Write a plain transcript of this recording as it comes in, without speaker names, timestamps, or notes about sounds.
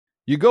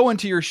You go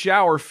into your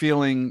shower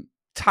feeling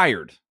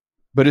tired,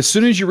 but as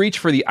soon as you reach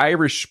for the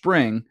Irish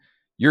Spring,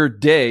 your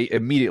day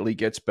immediately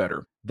gets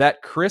better.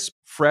 That crisp,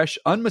 fresh,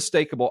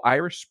 unmistakable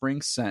Irish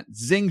Spring scent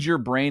zings your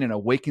brain and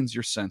awakens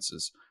your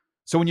senses.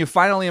 So when you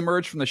finally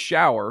emerge from the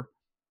shower,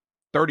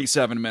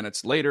 37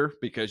 minutes later,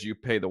 because you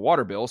pay the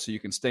water bill so you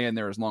can stay in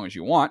there as long as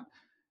you want,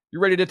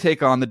 you're ready to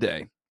take on the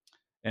day.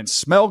 And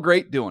smell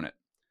great doing it.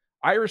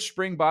 Irish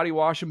Spring Body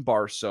Wash and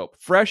Bar Soap.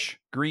 Fresh,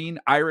 green,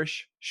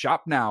 Irish.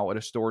 Shop now at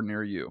a store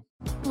near you.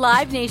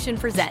 Live Nation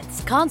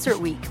presents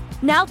Concert Week.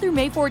 Now through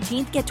May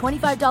 14th, get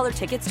 $25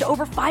 tickets to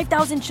over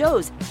 5,000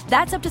 shows.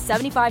 That's up to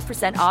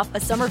 75% off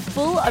a summer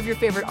full of your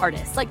favorite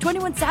artists like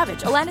 21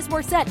 Savage, Alanis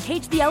Morissette,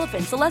 Cage the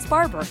Elephant, Celeste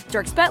Barber,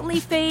 Dierks Bentley,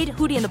 Fade,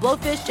 Hootie and the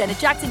Blowfish, Janet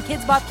Jackson,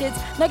 Kids Bop Kids,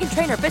 Meghan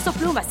Trainor, Bissell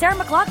Pluma, Sarah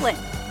McLachlan.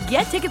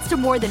 Get tickets to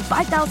more than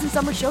 5,000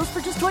 summer shows for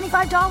just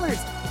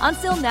 $25. On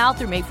sale now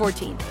through May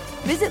 14th.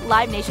 Visit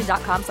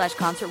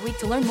LiveNation.com/Concert Week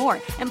to learn more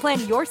and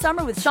plan your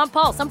summer with Sean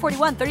Paul, Sum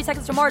 41, 30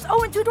 Seconds to Mars,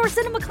 and Two Door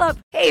Cinema Club.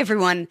 Hey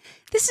everyone,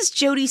 this is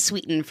Jody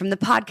Sweeten from the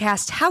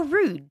podcast How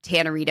Rude,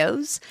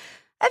 Tanneritos.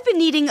 I've been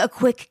needing a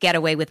quick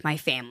getaway with my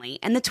family,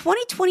 and the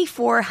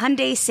 2024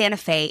 Hyundai Santa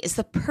Fe is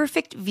the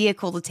perfect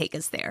vehicle to take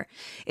us there.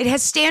 It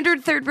has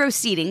standard third-row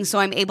seating, so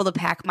I'm able to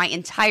pack my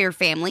entire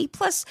family,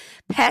 plus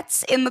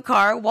pets, in the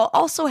car, while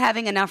also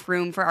having enough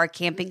room for our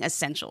camping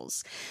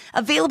essentials.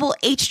 Available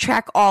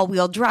H-Track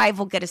all-wheel drive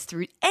will get us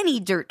through any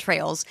dirt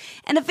trails,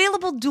 and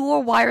available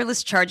dual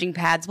wireless charging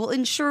pads will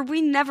ensure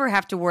we never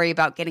have to worry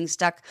about getting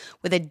stuck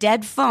with a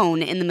dead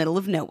phone in the middle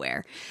of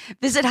nowhere.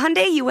 Visit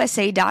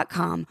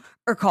HyundaiUSA.com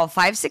or call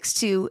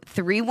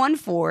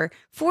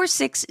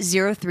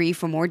 562-314-4603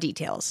 for more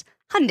details.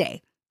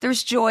 Hyundai,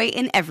 there's joy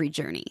in every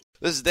journey.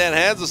 This is Dan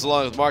Hansis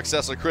along with Mark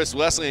Sessler, Chris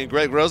Wesley, and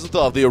Greg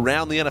Rosenthal of the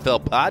Around the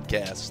NFL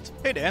podcast.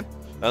 Hey, Dan.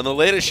 On the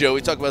latest show,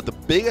 we talk about the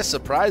biggest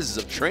surprises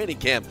of training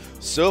camp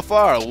so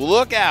far.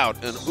 Look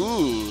out. And,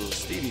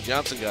 Stevie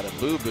Johnson got a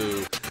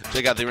boo-boo.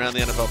 Check out the Around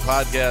the NFL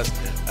podcast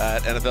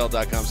at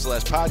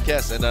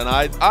NFL.com/podcast and on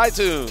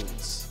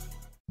iTunes.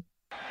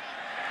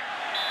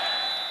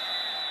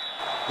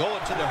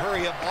 Going to the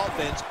hurry-up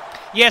offense.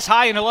 Yes,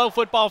 hi and hello,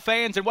 football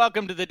fans, and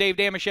welcome to the Dave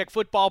Dameshek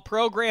football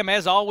program,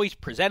 as always,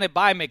 presented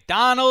by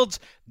McDonald's.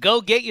 Go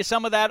get you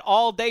some of that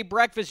all-day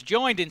breakfast,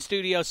 joined in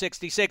Studio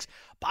 66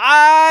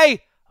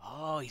 by...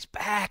 Oh, he's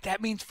back.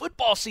 That means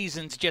football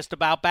season's just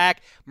about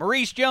back.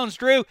 Maurice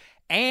Jones-Drew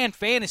and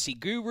fantasy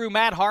guru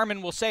Matt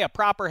Harmon will say a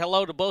proper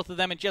hello to both of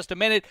them in just a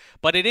minute,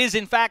 but it is,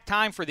 in fact,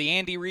 time for the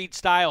Andy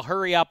Reid-style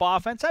hurry-up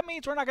offense. That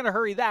means we're not going to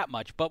hurry that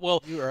much, but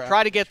we'll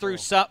try to get through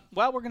some.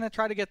 Well, we're going to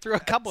try to get through a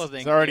couple of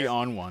things. It's already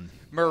on one.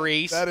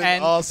 Maurice. That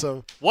is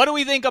awesome. What do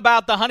we think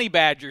about the Honey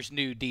Badgers'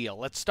 new deal?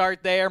 Let's start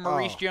there.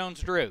 Maurice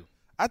Jones-Drew.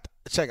 I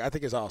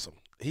think it's awesome.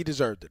 He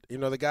deserved it. You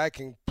know, the guy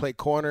can play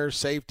corner,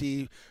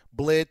 safety,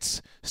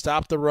 blitz,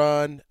 stop the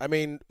run. I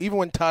mean, even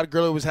when Todd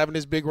Gurley was having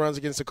his big runs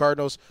against the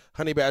Cardinals,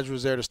 Honey Badger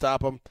was there to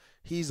stop him.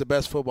 He's the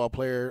best football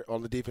player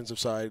on the defensive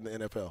side in the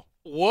NFL.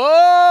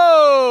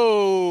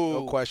 Whoa!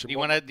 No question. Do you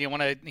want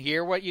to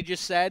hear what you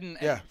just said and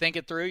think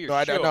it through?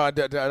 I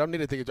don't need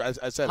to think it through.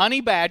 I said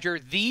Honey Badger,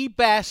 the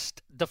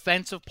best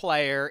defensive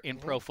player in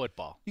pro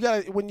football. You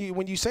got when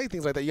you say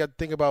things like that, you got to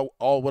think about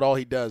what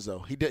he does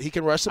though. He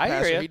can rush the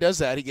passer. He does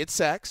that. He gets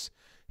sacks.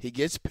 He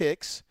gets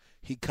picks.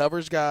 He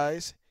covers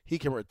guys. He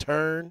can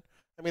return.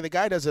 I mean, the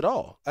guy does it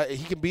all.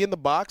 He can be in the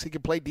box. He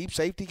can play deep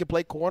safety. He can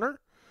play corner.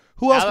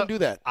 Who else can do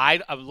that?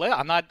 I'm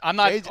not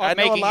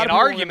making an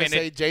argument.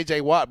 Say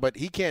J.J. Watt, but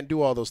he can't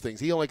do all those things.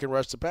 He only can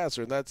rush the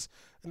passer, and that's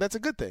a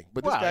good thing.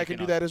 But this guy can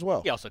do that as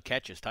well. He also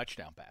catches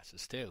touchdown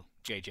passes too.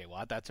 J.J.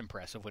 Watt, that's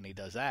impressive when he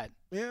does that.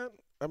 Yeah,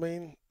 I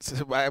mean,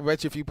 I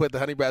bet you if you put the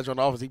Honey Badger on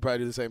offense, he'd probably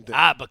do the same thing.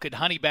 But could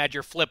Honey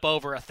Badger flip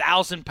over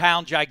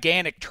 1,000-pound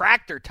gigantic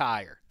tractor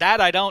tire?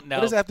 That I don't know.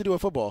 What does that have to do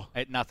with football?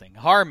 Nothing.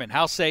 Harmon,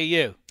 how say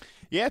you?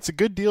 Yeah, it's a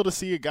good deal to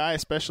see a guy,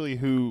 especially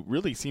who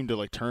really seemed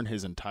to turn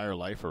his entire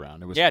life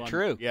around. It was fun.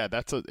 True. Yeah,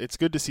 it's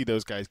good to see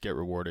those guys get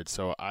rewarded.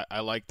 So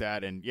I like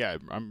that, and yeah,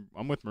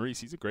 I'm with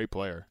Maurice. He's a great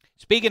player.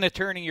 Speaking of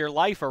turning your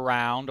life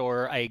around,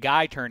 or a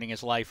guy turning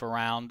his life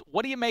around,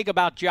 what do you make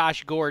about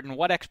Josh Gordon?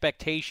 What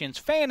expectations,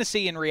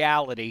 fantasy and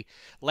reality?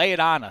 Lay it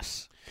on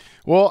us.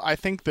 Well, I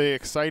think the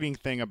exciting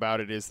thing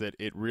about it is that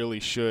it really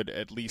should,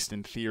 at least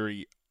in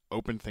theory,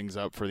 open things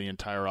up for the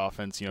entire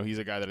offense. You know, he's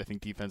a guy that I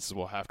think defenses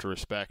will have to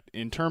respect.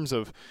 In terms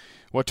of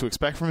what to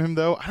expect from him,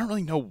 though, I don't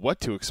really know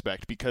what to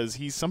expect because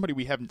he's somebody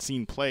we haven't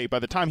seen play. By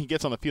the time he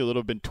gets on the field,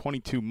 it'll have been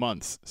 22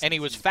 months. And he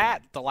was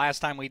fat the last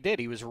time we did.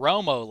 He was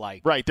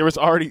Romo-like. Right. There was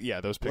already,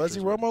 those pictures. Was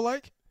he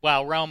Romo-like?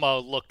 Well,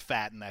 Romo looked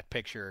fat in that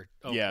picture.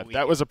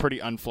 That was a pretty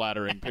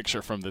unflattering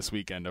picture from this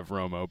weekend of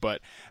Romo. But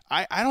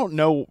I don't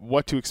know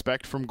what to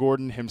expect from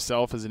Gordon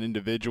himself as an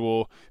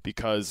individual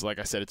because, like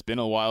I said, it's been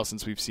a while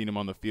since we've seen him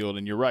on the field.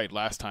 And you're right,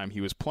 last time he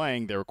was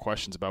playing, there were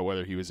questions about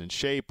whether he was in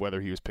shape, whether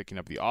he was picking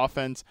up the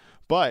offense.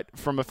 But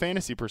from a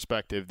fantasy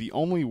perspective, the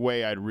only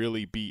way I'd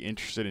really be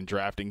interested in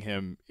drafting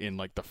him in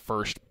the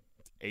first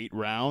 8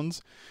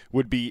 rounds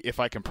would be if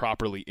I can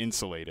properly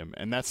insulate him.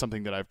 And that's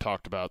something that I've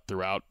talked about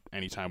throughout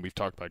anytime we've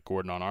talked about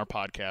Gordon on our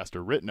podcast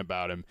or written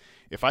about him.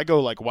 If I go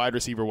like wide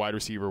receiver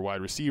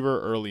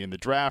early in the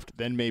draft,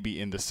 then maybe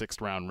in the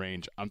 6th round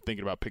range, I'm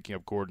thinking about picking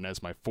up Gordon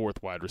as my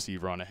 4th wide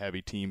receiver on a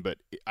heavy team, but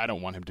I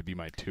don't want him to be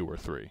my 2 or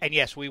 3. And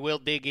yes, we will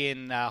dig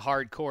in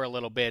hardcore a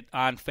little bit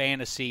on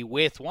fantasy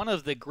with one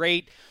of the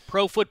great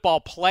pro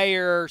football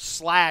player /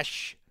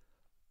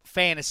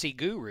 fantasy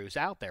gurus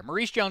out there.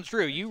 Maurice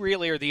Jones-Drew, you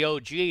really are the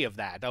OG of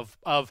that,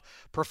 of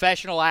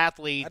professional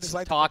athletes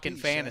talking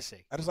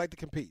fantasy. I just like to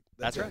compete.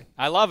 That's right.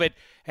 I love it.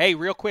 Hey,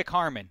 real quick,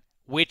 Harmon,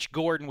 which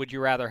Gordon would you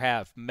rather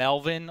have,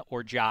 Melvin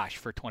or Josh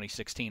for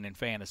 2016 in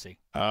fantasy?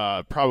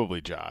 Probably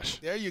Josh.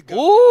 There you go.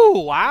 Ooh,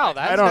 wow.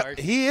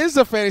 He is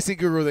a fantasy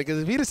guru then,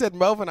 because if he'd have said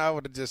Melvin, I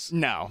would have just...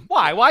 No.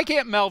 Why? Why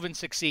can't Melvin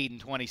succeed in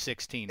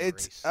 2016,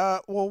 Maurice?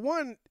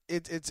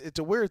 It's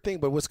a weird thing,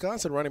 but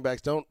Wisconsin running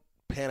backs don't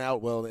pan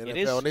out well in the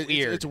NFL. It is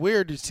weird. It's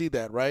weird to see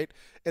that, right?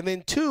 And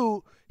then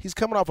 2, he's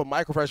coming off a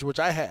microfracture, which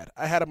I had.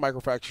 I had a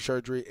microfracture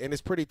surgery, and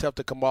it's pretty tough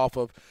to come off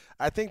of.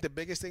 I think the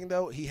biggest thing,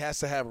 though, he has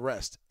to have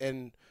rest.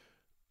 And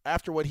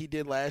after what he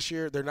did last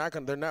year, they're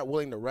not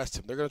willing to rest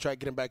him. They're going to try to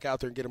get him back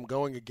out there and get him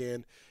going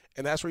again.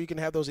 And that's where you can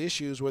have those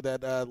issues with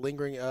that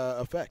lingering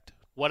effect.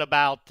 What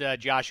about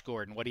Josh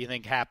Gordon? What do you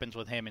think happens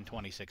with him in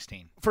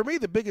 2016? For me,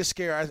 the biggest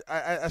scare,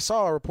 I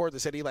saw a report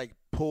that said he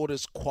pulled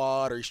his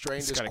quad or he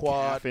strained his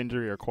quad. A calf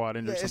injury or quad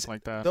injury, something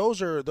like that.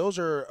 Those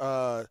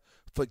are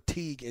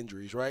fatigue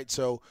injuries, right?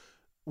 So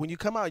when you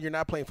come out, you're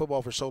not playing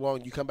football for so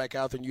long, you come back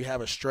out there and you have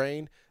a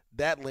strain,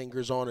 that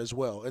lingers on as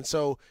well. And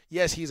so,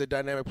 yes, he's a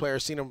dynamic player.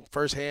 I've seen him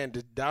firsthand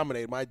to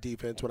dominate my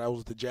defense when I was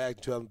with the Jags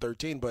in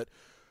 2013. But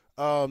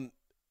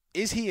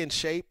is he in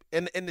shape?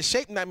 And the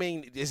shape, I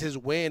mean, is his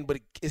win, but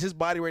is his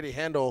body ready to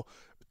handle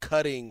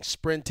cutting,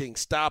 sprinting,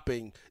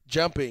 stopping,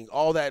 jumping,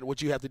 all that,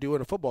 what you have to do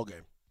in a football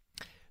game?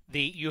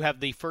 You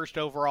have the first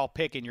overall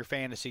pick in your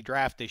fantasy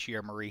draft this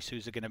year, Maurice.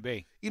 Who's it going to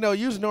be?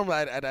 Usually normally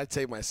I'd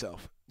say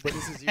myself, but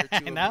this is year 2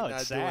 of me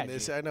not sad, doing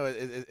this. I know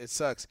it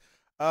sucks.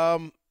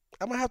 I'm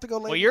going to have to go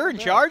Le'Veon Well, you're in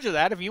Bell. charge of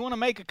that. If you want to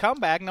make a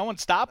comeback, no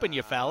one's stopping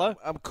you, fella.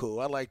 I'm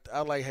cool. I like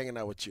hanging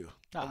out with you.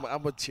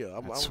 I'm with you.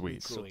 I'm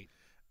sweet. Cool. Sweet.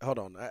 Hold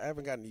on. I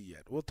haven't gotten you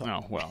yet. We'll talk.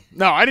 Oh, well.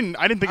 No, I didn't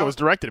think it was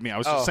directed at me. I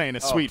was just saying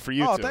it's sweet for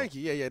you two. Oh, thank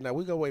you. Yeah. No,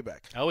 we go way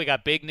back. Oh, we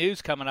got big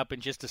news coming up in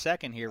just a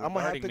second here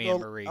regarding me and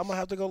Maurice. I'm going to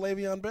have to go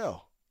Le'Veon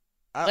Bell.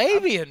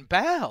 Le'Veon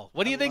Bell.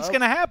 What do you think's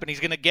going to happen? He's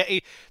going to get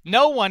 –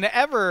 no one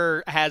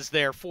ever has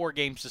their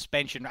 4-game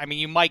suspension. I mean,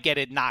 you might get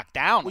it knocked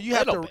down you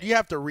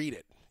have to read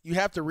it. You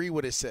have to read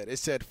what it said. It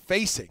said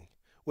facing,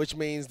 which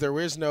means there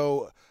is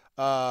no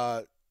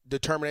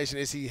determination,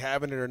 is he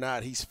having it or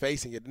not. He's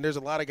facing it. And there's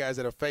a lot of guys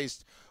that have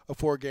faced a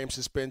 4-game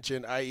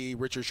suspension, i.e.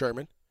 Richard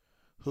Sherman,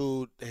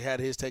 who had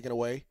his taken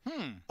away.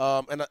 And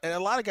a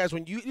lot of guys,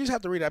 when you just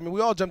have to read it. I mean,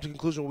 we all jump to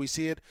conclusion when we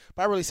see it,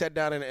 but I really sat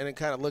down and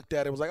kind of looked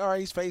at it and was like, all right,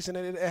 he's facing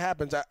it. It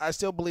happens. I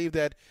still believe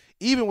that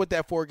even with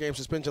that 4-game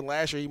suspension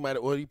last year,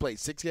 he played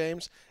 6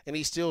 games, and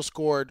he still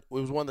scored. He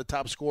was one of the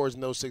top scorers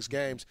in those 6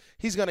 games.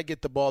 He's going to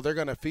get the ball. They're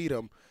going to feed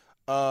him.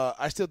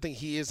 I still think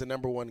he is the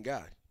number 1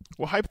 guy.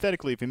 Well,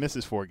 hypothetically, if he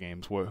misses 4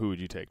 games, who would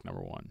you take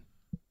number 1?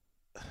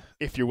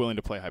 If you're willing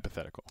to play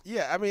hypothetical.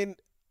 Yeah, I mean,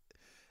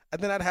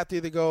 and then I'd have to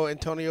either go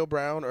Antonio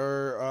Brown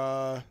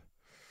or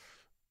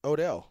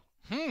Odell.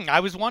 I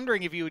was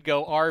wondering if you would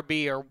go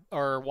RB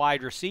or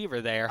wide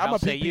receiver there. I'm a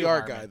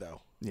PPR guy, though.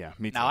 Yeah,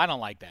 me too. No, I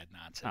don't like that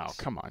nonsense. Oh,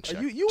 come on, Chuck.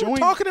 You were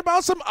talking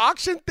about some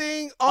auction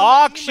thing on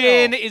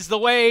Auction is the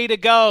way to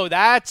go.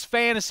 That's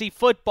fantasy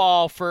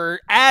football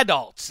for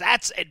adults.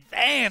 That's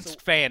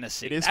advanced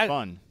fantasy. It is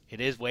fun. It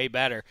is way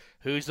better.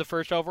 Who's the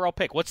first overall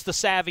pick? What's the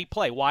savvy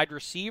play? Wide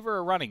receiver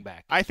or running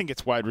back? I think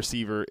it's wide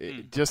receiver.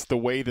 Just the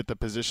way that the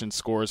position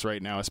scores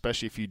right now,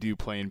 especially if you do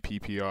play in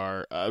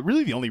PPR.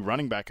 Really the only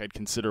running back I'd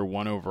consider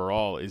 1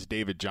 overall is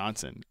David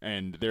Johnson.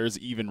 And there's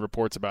even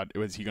reports about,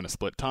 is he going to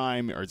split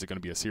time or is it going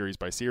to be a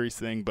series-by-series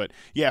thing? But,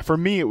 yeah, for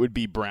me it would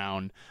be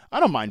Brown. I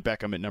don't mind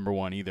Beckham at number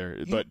 1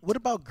 either. But what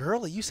about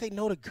Gurley? You say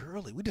no to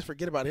Gurley. We just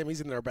forget about him.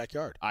 He's in our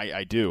backyard.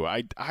 I do.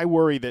 I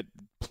worry that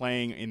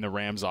playing in the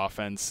Rams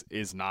offense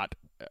is not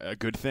a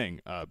good thing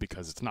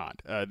because it's not.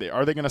 Are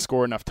they going to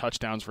score enough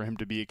touchdowns for him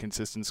to be a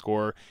consistent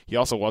scorer? He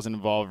also wasn't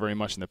involved very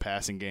much in the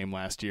passing game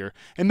last year.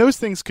 And those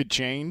things could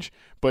change,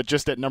 but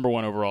just at number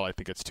 1 overall, I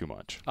think it's too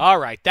much. All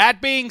right.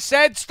 That being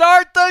said,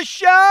 start the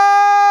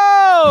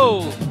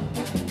show!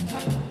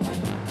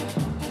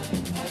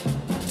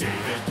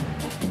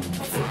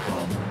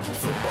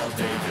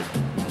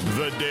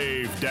 The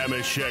Dave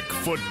Dameshek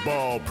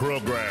Football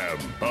Program.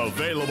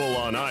 Available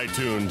on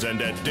iTunes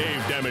and at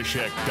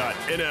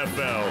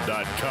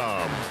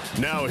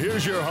davedameshek.nfl.com. Now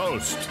here's your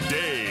host,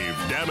 Dave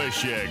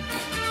Dameshek.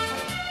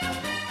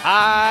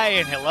 Hi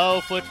and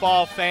hello,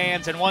 football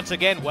fans, and once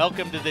again,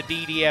 welcome to the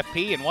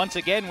DDFP. And once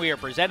again, we are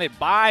presented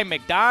by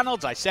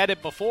McDonald's. I said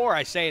it before,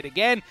 I say it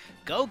again.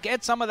 Go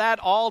get some of that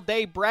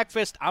all-day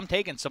breakfast. I'm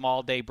taking some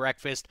all-day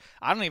breakfast.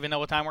 I don't even know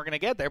what time we're going to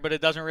get there, but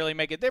it doesn't really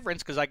make a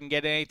difference because I can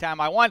get it anytime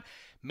I want.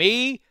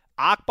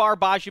 Akbar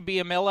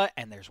Gbajabiamila,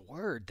 and there's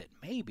word that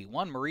maybe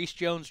one Maurice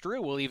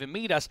Jones-Drew will even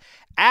meet us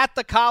at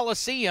the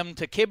Coliseum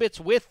to kibitz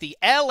with the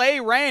L.A.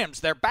 Rams.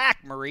 They're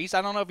back, Maurice.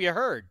 I don't know if you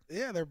heard.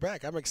 Yeah, they're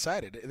back. I'm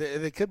excited.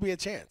 There could be a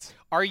chance.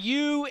 Are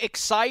you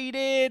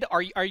excited?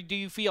 Do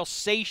you feel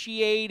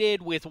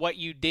satiated with what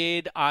you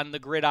did on the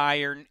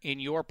gridiron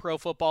in your pro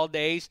football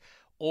days?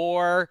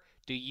 Or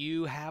do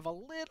you have a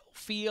little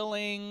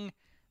feeling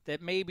that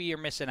maybe you're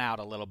missing out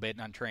a little bit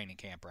on training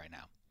camp right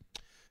now?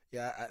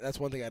 Yeah, that's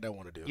one thing I don't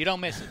want to do. You don't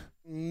miss it?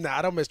 No,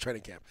 I don't miss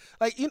training camp.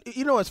 Like,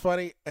 you know what's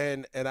funny,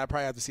 and I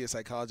probably have to see a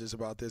psychologist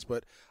about this,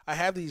 but I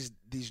have these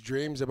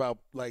dreams about,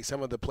 like,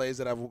 some of the plays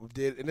that I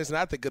did, and it's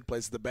not the good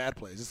plays, it's the bad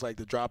plays. It's like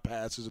the drop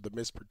passes or the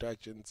missed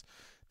protections,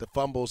 the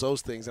fumbles,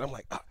 those things. And I'm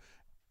like,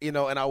 and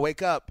I'll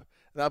wake up,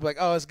 and I'll be like,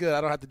 oh, it's good.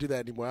 I don't have to do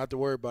that anymore. I don't have to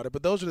worry about it.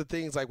 But those are the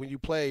things, like, when you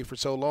play for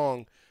so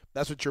long,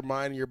 that's what your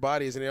mind and your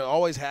body is. And it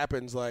always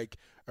happens, like,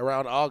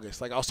 around August.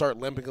 Like, I'll start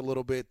limping a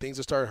little bit. Things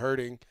will start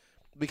hurting.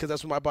 Because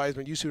that's what my body's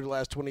been used to the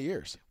last 20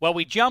 years. Well,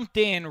 we jumped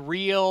in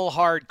real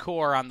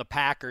hardcore on the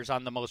Packers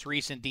on the most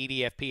recent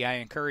DDFP. I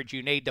encourage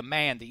you, Nate,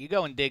 demand that you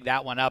go and dig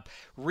that one up.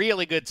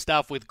 Really good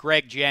stuff with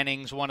Greg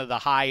Jennings, one of the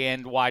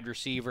high-end wide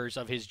receivers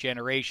of his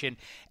generation.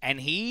 And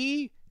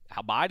he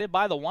abided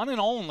by the one and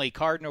only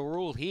cardinal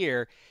rule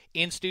here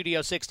in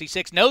Studio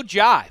 66. No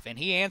jive. And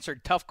he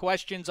answered tough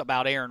questions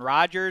about Aaron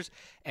Rodgers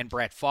and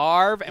Brett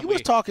Favre. And he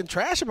was talking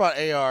trash about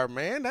AR,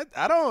 man.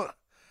 I don't...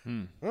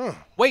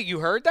 Wait, you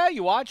heard that?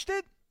 You watched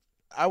it?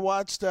 I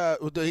watched.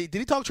 Did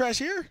he talk trash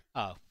here?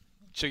 Oh,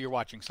 so you're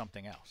watching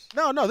something else?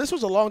 No. This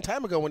was a long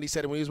time ago when he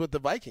said it when he was with the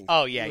Vikings.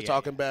 Oh yeah, he was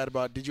talking bad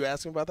about. Did you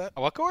ask him about that?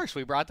 Oh, of course,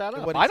 we brought that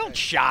up. I don't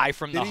shy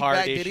from the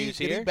hard issues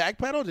here. Did he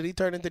backpedal? Did he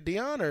turn into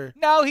Dion or?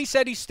 No, he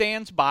said he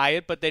stands by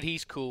it, but that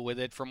he's cool with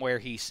it from where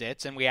he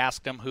sits. And we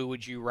asked him, who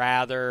would you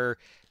rather?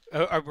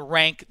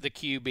 Rank the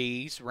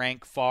QBs,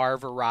 rank Favre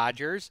or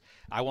Rodgers.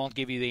 I won't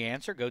give you the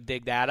answer. Go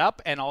dig that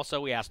up. And also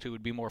we asked who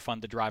would be more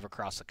fun to drive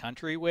across the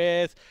country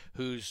with,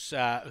 who's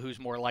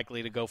more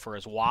likely to go for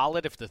his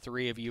wallet if the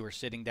three of you are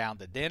sitting down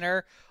to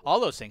dinner, all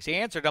those things. He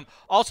answered them.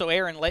 Also,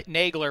 Aaron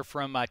Nagler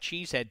from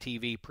Cheesehead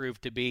TV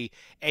proved to be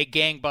a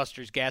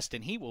gangbusters guest,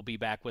 and he will be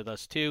back with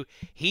us too.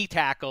 He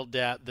tackled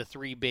the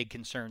three big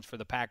concerns for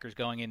the Packers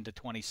going into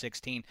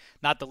 2016,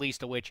 not the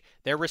least of which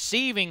their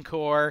receiving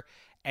core.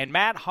 And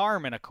Matt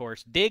Harmon, of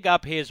course, dig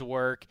up his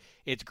work.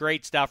 It's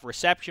great stuff.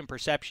 Reception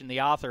Perception,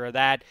 the author of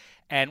that.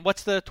 And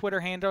what's the Twitter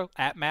handle?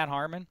 At Matt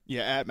Harmon?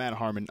 Yeah, at Matt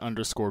Harmon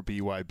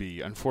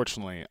 _BYB.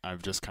 Unfortunately, I'm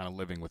just kind of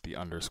living with the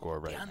underscore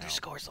right now. The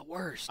underscore's the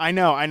worst. I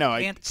know. I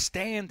can't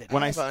stand it.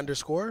 When I have an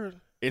underscore?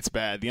 It's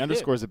bad. The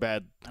underscore's a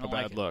bad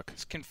look.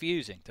 It's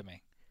confusing to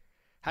me.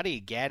 How do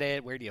you get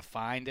it? Where do you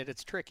find it?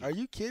 It's tricky. Are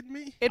you kidding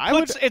me?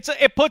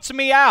 It puts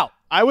me out.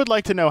 I would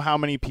like to know how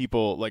many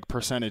people, like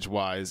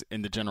percentage-wise,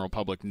 in the general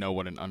public know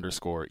what an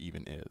underscore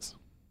even is.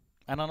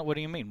 I don't know. What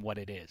do you mean, what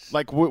it is?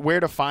 Like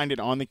where to find it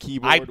on the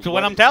keyboard? That's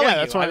what I'm telling you.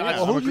 That's what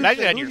I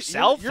imagine on your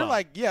cell phone. You're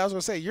like, I was going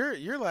to say,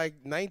 you're like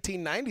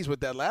 1990s with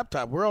that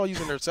laptop. We're all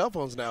using their cell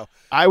phones now.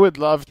 I would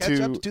love Catch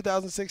up to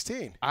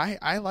 2016.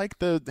 I like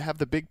have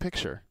the big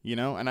picture,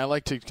 and I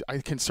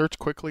can search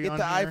quickly on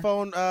here.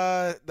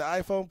 the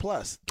iPhone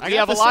Plus. We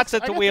have a lot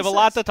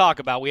to talk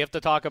about. We have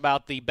to talk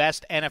about the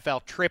best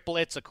NFL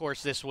triplets. Of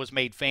course, this was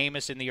made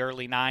famous in the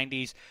early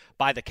 90s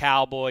by the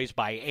Cowboys,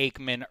 by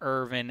Aikman,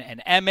 Irvin,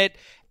 and Emmett.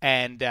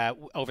 And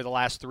over the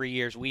last 3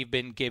 years, we've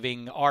been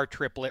giving our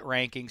triplet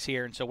rankings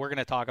here. And so we're going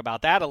to talk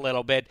about that a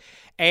little bit.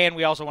 And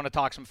we also want to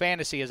talk some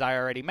fantasy, as I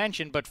already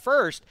mentioned. But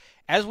first,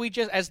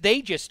 as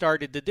they just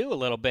started to do a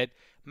little bit,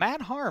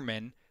 Matt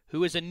Harmon,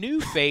 who is a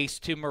new face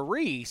to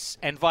Maurice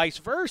and vice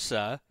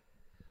versa,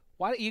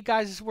 you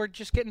guys were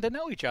just getting to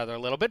know each other a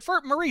little bit. For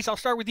Maurice, I'll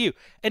start with you.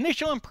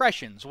 Initial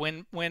impressions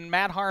when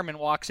Matt Harmon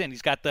walks in.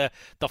 He's got the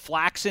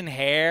flaxen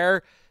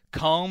hair,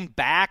 combed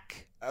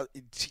back.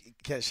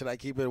 Should I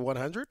keep it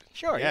 100?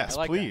 Sure. Yes,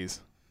 like please.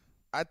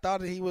 That. I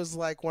thought he was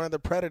like one of the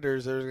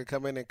Predators that was going to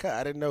come in and cut.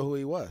 I didn't know who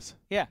he was.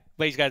 Yeah,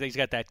 but he's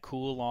got that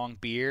cool long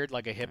beard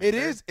like a hipster. It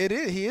is.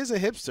 He is a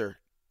hipster.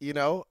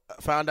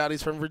 Found out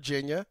he's from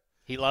Virginia.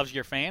 He loves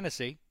your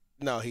fantasy.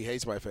 No, he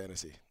hates my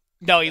fantasy.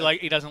 No,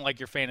 he doesn't like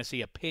your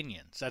fantasy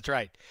opinions. That's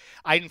right.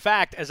 In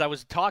fact, as I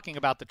was talking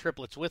about the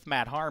triplets with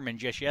Matt Harmon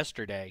just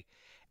yesterday,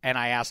 and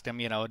I asked him,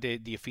 do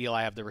you feel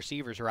I have the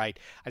receivers right?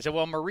 I said,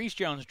 well, Maurice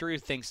Jones-Drew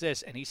thinks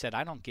this, and he said,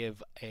 I don't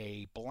give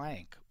a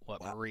blank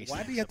what Maurice thinks.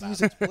 Why do you have to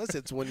use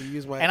explicits when you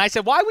use my? And I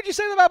said, why would you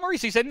say that about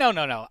Maurice? He said,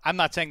 no. I'm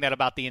not saying that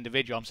about the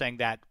individual. I'm saying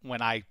that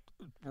when I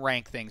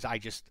rank things, I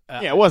just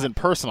it wasn't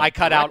personal. I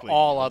cut out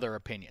all other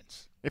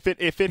opinions. If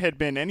it had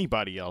been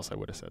anybody else, I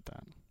would have said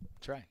that.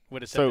 That's right.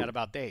 Would have said that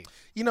about Dave.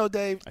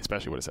 Dave. I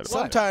especially would have said it.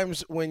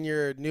 Sometimes when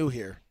you're new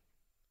here,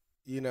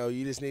 you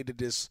just need to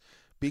just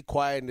be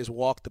quiet and just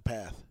walk the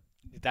path.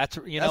 That's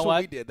what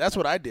we did. That's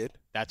what I did.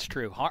 That's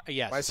true.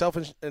 Yes. Myself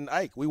and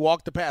Ike, we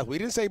walked the path. We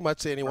didn't say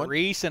much to anyone.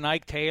 Maurice and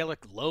Ike Taylor,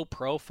 low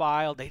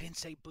profile. They didn't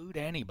say boo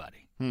to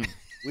anybody.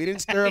 We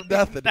didn't stir up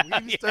nothing. We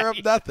didn't stir up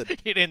nothing.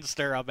 You didn't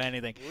stir up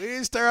anything. We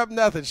didn't stir up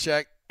nothing,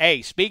 Shaq.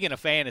 Hey, speaking of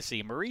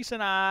fantasy, Maurice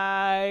and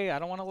I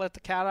don't want to let the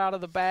cat out of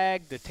the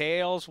bag.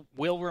 Details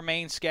will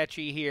remain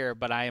sketchy here,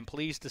 but I am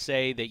pleased to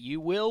say that you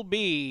will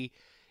be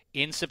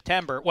in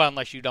September. Well,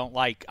 unless you don't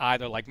like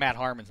either. Like Matt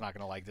Harmon's not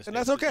going to like this. And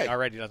that's okay. He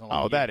already doesn't like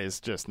Oh, you. that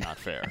is just not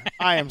fair.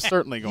 I am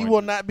certainly going You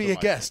will to not be a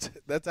like guest.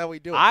 That's how we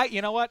do it.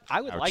 You know what?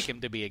 I would Ouch. like him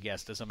to be a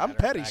guest as a matter I'm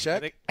petty, of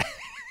fact. Shaq.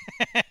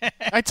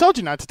 I told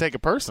you not to take it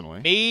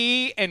personally.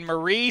 Me and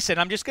Maurice, and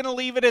I'm just going to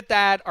leave it at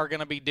that, are going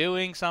to be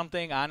doing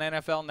something on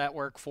NFL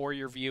Network for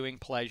your viewing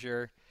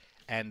pleasure.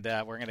 And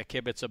we're going to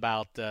kibitz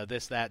about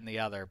this, that, and the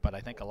other. But I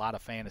think a lot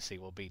of fantasy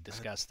will be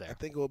discussed there. I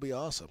think it will be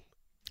awesome.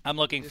 I'm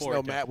looking Just forward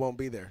know to Matt it. won't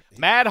be there.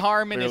 Matt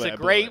Harmon Really, is I a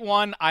blew great it.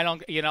 one.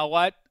 You know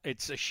what?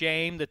 It's a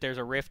shame that there's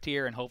a rift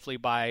here, and hopefully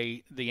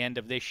by the end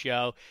of this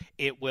show,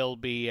 it will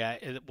be.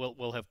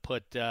 We'll have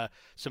put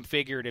some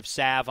figurative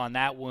salve on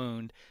that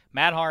wound.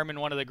 Matt Harmon,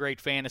 one of the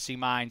great fantasy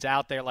minds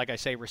out there. Like I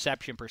say,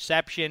 reception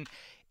perception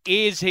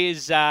is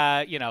his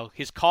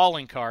his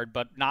calling card,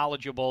 but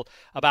knowledgeable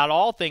about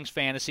all things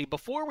fantasy.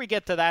 Before we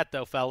get to that,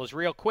 though, fellas,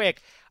 real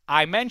quick,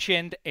 I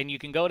mentioned, and you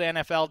can go to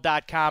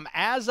NFL.com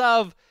as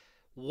of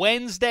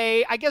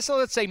Wednesday, I guess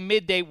let's say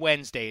midday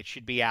Wednesday it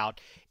should be out,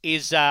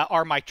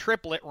 are my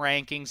triplet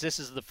rankings. This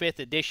is the 5th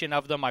edition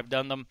of them. I've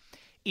done them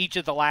each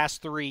of the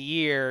last 3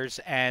 years,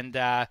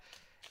 and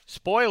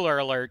spoiler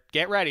alert,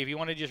 get ready. If you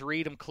want to just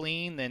read them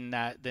clean,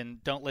 then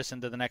don't listen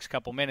to the next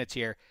couple minutes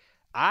here.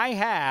 I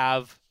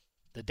have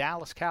the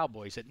Dallas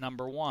Cowboys at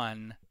number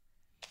 1.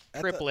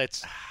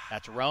 Triplets.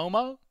 That's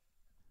Romo.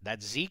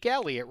 That's Zeke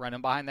Elliott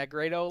running behind that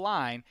great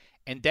O-line,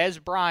 and Des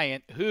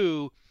Bryant,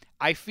 who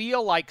I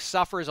feel like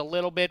suffers a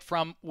little bit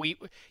from,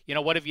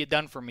 what have you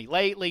done for me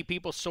lately?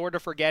 People sort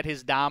of forget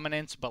his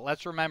dominance, but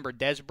let's remember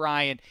Des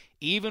Bryant,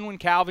 even when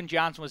Calvin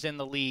Johnson was in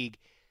the league,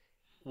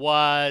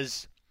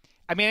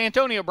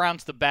 Antonio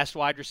Brown's the best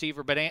wide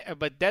receiver,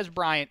 but Des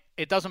Bryant,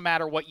 it doesn't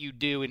matter what you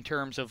do in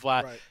terms of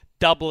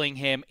doubling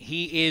him.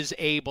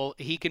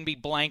 He can be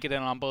blanketed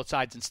on both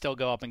sides and still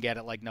go up and get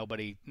it like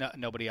nobody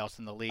else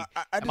in the league.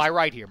 Am I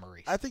right here,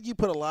 Maurice? I think you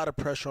put a lot of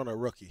pressure on a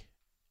rookie.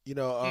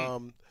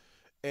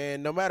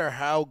 And no matter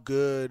how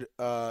good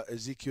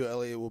Ezekiel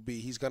Elliott will be,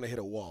 he's going to hit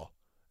a wall,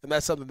 and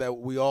that's something that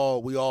we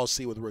all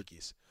see with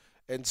rookies.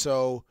 And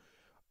so,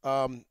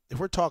 if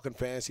we're talking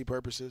fantasy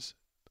purposes,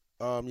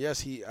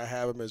 yes, I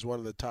have him as one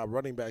of the top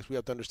running backs. We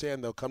have to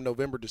understand, though, come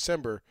November,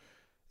 December,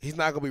 he's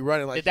not going to be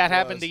running like. Did that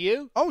happen to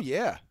you? Oh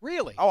yeah,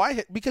 really? Oh,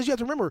 because you have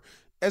to remember,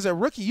 as a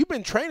rookie, you've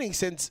been training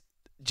since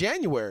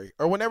January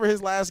or whenever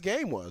his last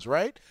game was,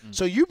 right? Mm.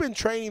 So you've been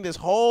training this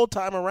whole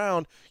time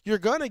around. You're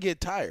gonna get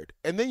tired,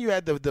 and then you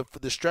had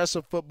the stress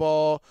of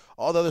football,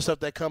 all the other stuff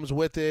that comes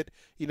with it.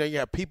 You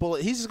have people.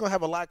 He's just gonna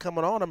have a lot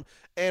coming on him,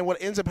 and what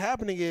ends up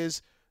happening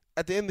is,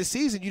 at the end of the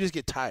season, you just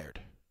get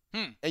tired,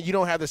 and you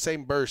don't have the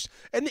same burst.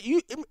 And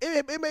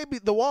it may be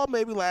the wall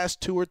maybe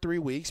last 2 or 3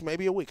 weeks,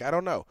 maybe a week. I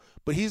don't know,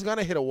 but he's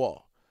gonna hit a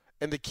wall,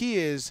 and the key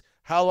is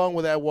how long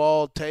will that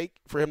wall take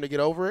for him to get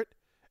over it.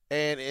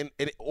 Can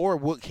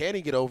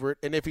he get over it?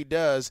 And if he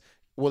does,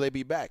 will they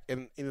be back?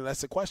 And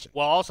that's the question.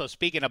 Well, also,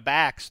 speaking of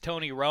backs,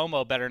 Tony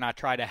Romo better not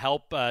try to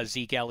help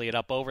Zeke Elliott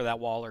up over that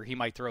wall, or he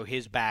might throw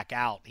his back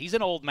out. He's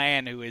an old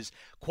man who is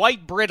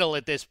quite brittle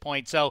at this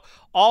point. So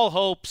all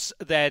hopes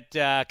that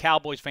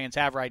Cowboys fans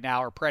have right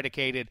now are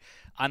predicated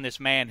on this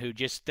man who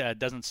just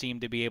doesn't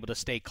seem to be able to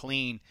stay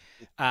clean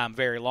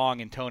very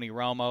long in Tony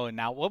Romo. And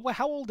now,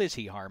 how old is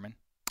he, Harmon?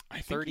 I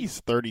think he's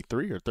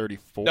 33 or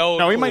 34.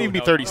 No, he might even be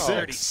 36.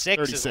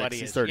 36 is what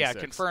he is. 36. Yeah,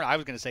 confirm. I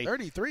was going to say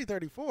 33,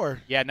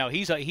 34. Yeah, no,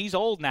 he's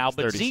old now.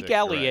 But 36, Zeke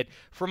Elliott, right.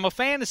 From a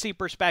fantasy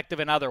perspective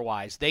and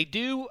otherwise, they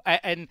do.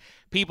 And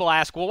people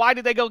ask, well, why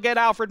did they go get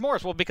Alfred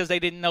Morris? Well, because they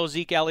didn't know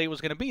Zeke Elliott was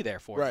going to be there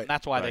for them. Right.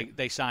 That's why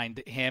they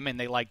signed him, and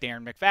they liked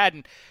Darren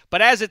McFadden.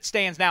 But as it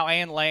stands now,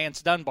 and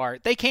Lance Dunbar,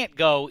 they can't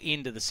go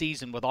into the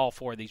season with all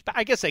 4 of these.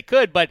 I guess they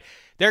could, but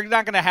they're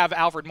not going to have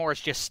Alfred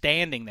Morris just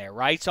standing there,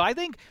 right? So I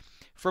think,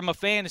 from a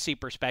fantasy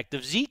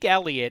perspective, Zeke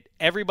Elliott,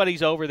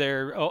 everybody's over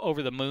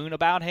the moon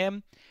about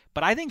him,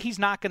 but I think he's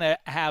not going to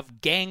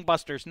have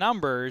gangbusters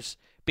numbers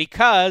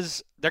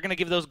because they're going to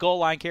give those goal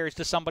line carries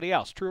to somebody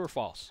else. True or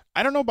false?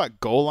 I don't know about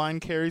goal line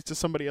carries to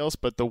somebody else,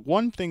 but the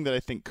one thing that I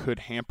think could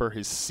hamper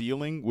his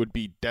ceiling would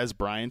be Des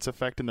Bryant's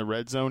effect in the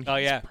red zone.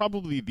 He's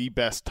probably the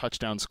best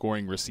touchdown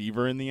scoring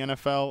receiver in the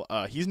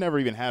NFL. He's never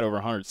even had over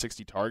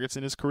 160 targets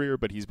in his career,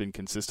 but he's been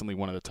consistently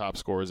one of the top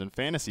scorers in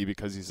fantasy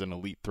because he's an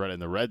elite threat in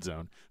the red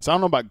zone. So I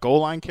don't know about goal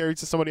line carries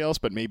to somebody else,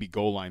 but maybe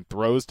goal line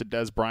throws to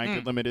Des Bryant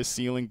could limit his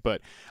ceiling.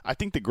 But I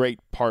think the great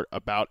part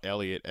about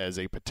Elliott as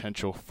a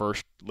potential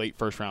late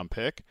first round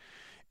pick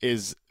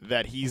is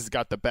that he's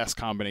got the best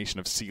combination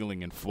of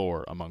ceiling and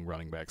floor among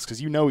running backs because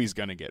he's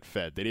going to get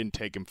fed. They didn't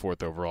take him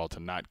 4th overall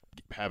to not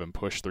have him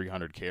push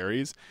 300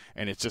 carries,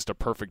 and it's just a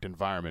perfect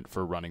environment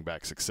for running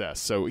back success.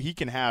 So he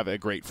can have a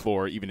great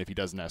floor even if he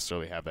doesn't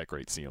necessarily have that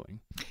great ceiling.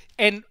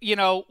 And,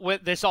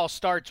 this all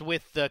starts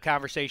with the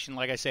conversation,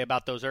 like I say,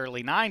 about those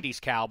early 90s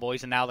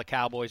Cowboys, and now the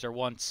Cowboys are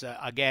once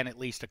again, at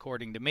least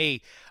according to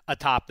me,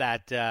 atop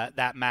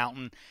that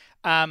mountain.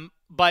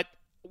 But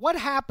what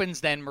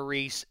happens then,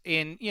 Maurice,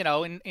 in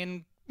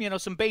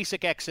some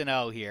basic X and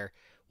O here?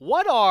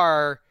 What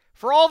are,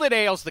 for all that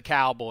ails the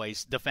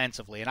Cowboys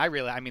defensively, and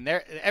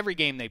every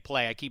game they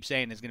play, I keep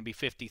saying is going to be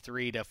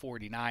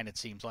 53-49, it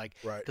seems like,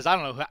 because I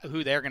don't know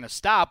who they're going to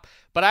stop,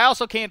 but I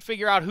also can't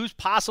figure out who's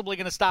possibly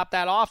going to stop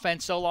that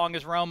offense so long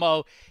as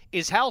Romo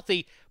is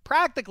healthy.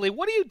 Practically,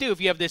 what do you do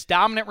if you have this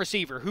dominant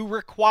receiver who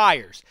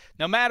requires,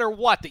 no matter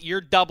what, that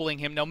you're doubling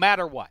him no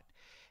matter what?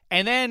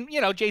 And then,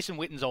 Jason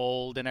Witten's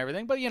old and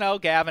everything, but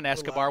Gavin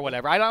Escobar,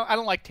 whatever. I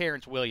don't like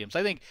Terrence Williams.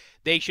 I think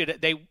they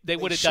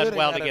would have done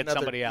well to get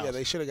somebody else. Yeah,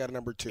 they should have got a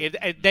number 2.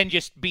 Then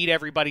just beat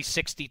everybody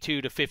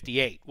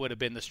 62-58 would have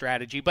been the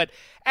strategy. But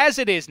as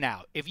it is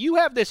now, if you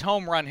have this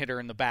home run hitter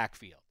in the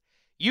backfield,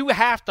 you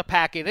have to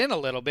pack it in a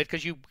little bit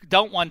because you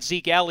don't want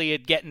Zeke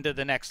Elliott getting to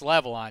the next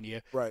level on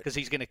you because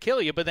he's going to kill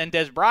you. But then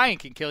Des Bryant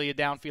can kill you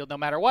downfield no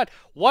matter what.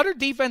 What are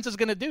defenses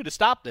going to do to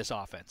stop this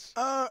offense?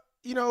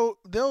 They'll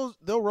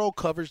roll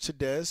coverage to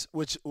Dez,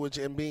 which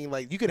and being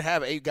like you could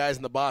have 8 guys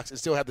in the box and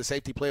still have the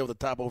safety play over the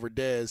top over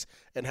Dez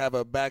and have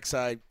a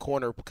backside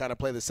corner kind of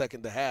play the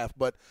second half.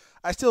 But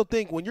I still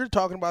think when you're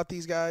talking about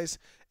these guys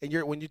and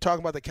when you're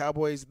talking about the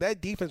Cowboys, that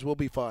defense will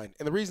be fine.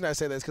 And the reason I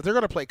say that is because they're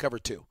going to play cover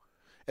 2.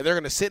 And they're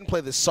going to sit and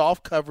play the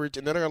soft coverage,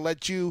 and then they're going to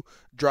let you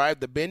drive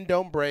the bend,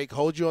 don't break,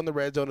 hold you on the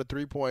red zone to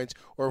 3 points,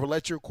 or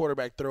let your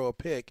quarterback throw a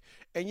pick.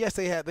 And yes,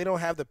 they don't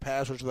have the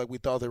pass rush like we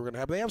thought they were going to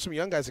have. But they have some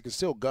young guys that can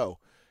still go.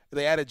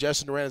 They added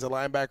Justin Durant as a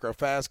linebacker, a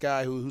fast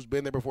guy who's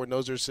been there before,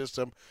 knows their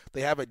system.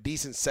 They have a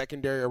decent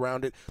secondary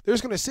around it. They're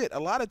just going to sit. A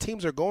lot of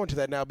teams are going to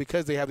that now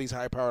because they have these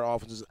high-powered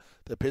offenses.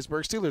 The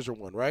Pittsburgh Steelers are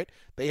one, right?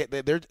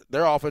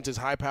 Their offense is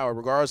high-powered.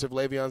 Regardless if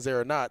Le'Veon's there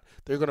or not,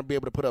 they're going to be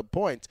able to put up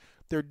points.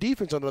 Their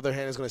defense, on the other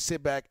hand, is going to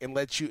sit back and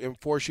let you and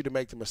force you to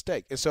make the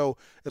mistake. And so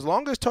as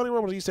long as Tony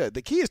Romo, as you said,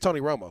 the key is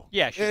Tony Romo.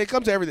 Yeah, sure. It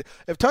comes to everything.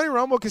 If Tony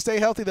Romo can stay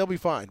healthy, they'll be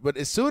fine. But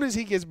as soon as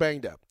he gets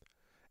banged up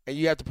and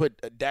you have to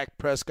put Dak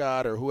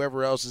Prescott or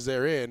whoever else is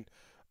there in,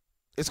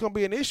 it's going to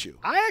be an issue.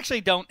 I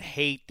actually don't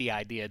hate the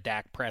idea of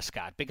Dak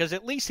Prescott because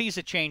at least he's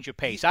a change of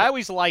pace. I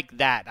always like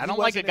that. I don't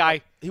like a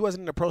guy. He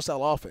wasn't in a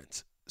pro-style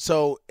offense.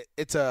 So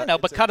it's a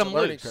but cut him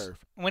loose. Curve.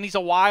 When he's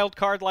a wild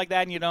card like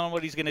that and you don't know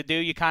what he's going to do,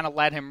 you kind of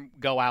let him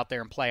go out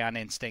there and play on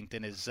instinct.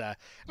 And they're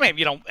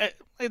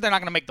not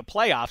going to make the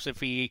playoffs if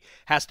he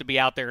has to be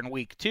out there in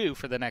week 2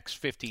 for the next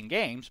 15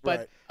 games. But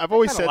right. I've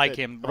always said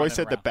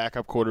that that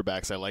backup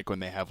quarterbacks I like when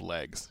they have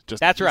legs.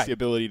 That's right. The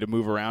ability to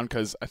move around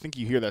because I think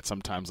you hear that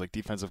sometimes. Like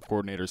defensive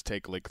coordinators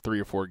take like 3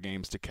 or 4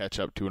 games to catch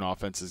up to an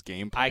offense's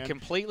game plan. I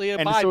completely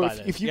abide by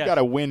this. If you've got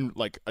to win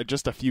like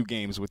just a few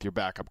games with your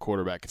backup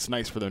quarterback, it's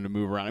nice for them to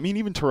move around. I mean,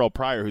 even Terrell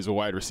Pryor, who's a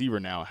wide receiver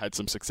now, had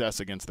some success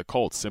against the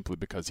Colts simply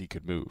because he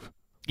could move.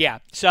 Yeah.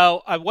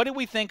 So what do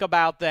we think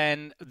about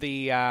then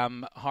the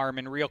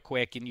Harmon, real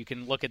quick, and you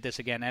can look at this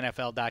again,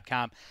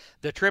 NFL.com,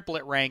 the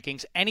triplet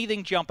rankings.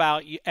 Anything jump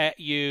out at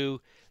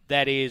you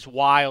that is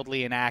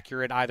wildly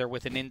inaccurate, either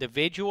with an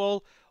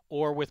individual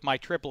or with my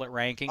triplet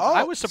rankings?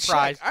 I was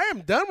surprised. I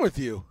am done with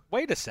you.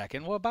 Wait a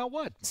second. What about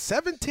what?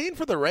 17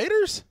 for the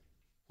Raiders?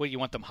 What, you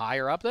want them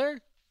higher up there?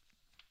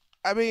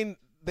 I mean,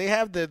 they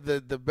have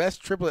the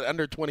best triplet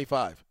under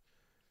 25.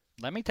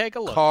 Let me take a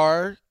look.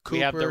 Carr, Cooper,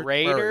 we have the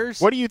Raiders.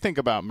 Murray. What do you think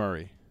about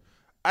Murray?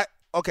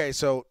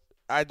 So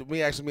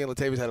me and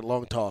Latavius had a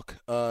long talk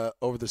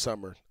over the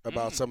summer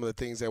about some of the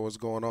things that was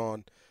going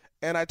on,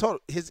 and I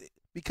told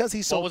because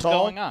he's so tall. What was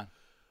going on?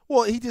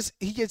 Well, he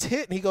gets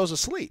hit and he goes to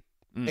sleep,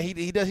 and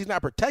he's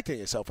not protecting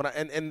himself,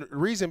 and the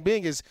reason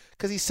being is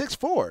because he's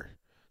 6'4".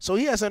 So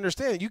he has to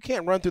understand that you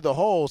can't run through the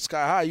hole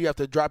sky high. You have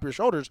to drop your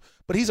shoulders.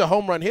 But he's a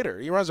home run hitter.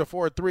 He runs a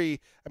 4.3.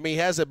 I mean, he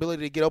has the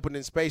ability to get open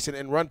in space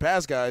and run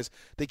past guys.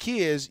 The key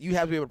is you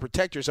have to be able to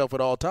protect yourself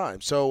at all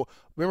times. So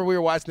remember we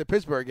were watching the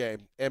Pittsburgh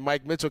game, and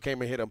Mike Mitchell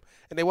came and hit him.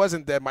 And it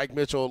wasn't that Mike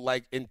Mitchell,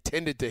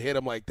 intended to hit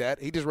him like that.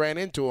 He just ran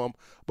into him.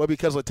 But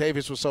because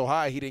Latavius was so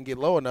high, he didn't get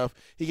low enough.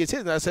 He gets hit.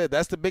 And I said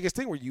that's the biggest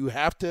thing where you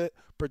have to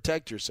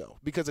protect yourself.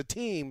 Because a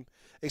team –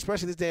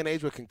 especially this day and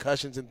age with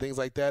concussions and things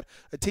like that,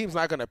 a team's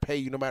not going to pay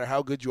you no matter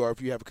how good you are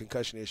if you have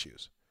concussion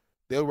issues.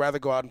 They'll rather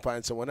go out and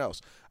find someone else.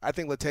 I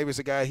think Latavius is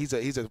a guy, he's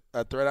a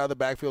threat out of the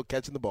backfield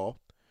catching the ball.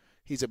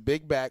 He's a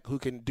big back who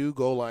can do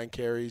goal line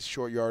carries,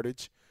 short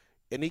yardage.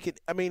 And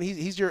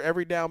he's your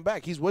every down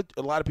back. He's what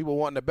a lot of people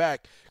want in the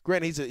back.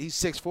 Granted, he's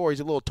 6'4", he's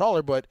a little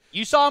taller, but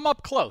you saw him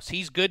up close.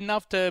 He's good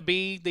enough to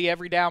be the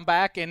every down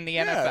back in the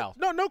NFL.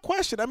 No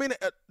question. I mean,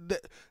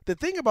 the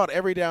thing about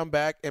every down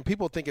back, and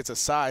people think it's a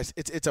size,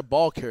 it's a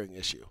ball carrying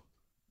issue,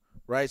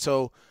 right?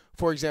 So,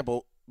 for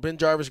example, Ben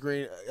Jarvis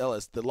Green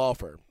Ellis, the law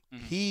firm,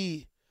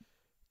 he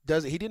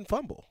didn't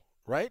fumble,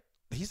 right?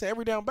 He's the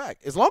every down back.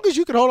 As long as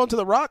you can hold on to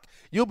the rock,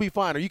 you'll be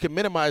fine, or you can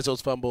minimize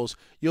those fumbles,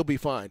 you'll be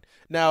fine.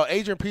 Now,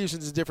 Adrian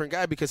Peterson's a different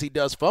guy because he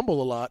does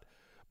fumble a lot,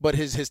 but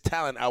his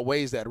talent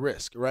outweighs that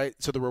risk, right?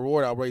 So the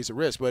reward outweighs the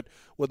risk. But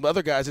with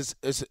other guys,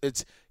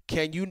 it's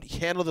can you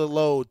handle the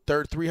load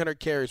 300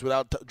 carries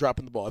without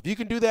dropping the ball? If you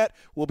can do that,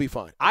 we'll be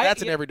fine.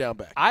 That's an every down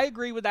back. I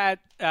agree with that.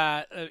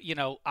 I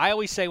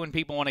always say when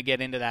people want to get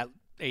into that,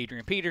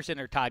 Adrian Peterson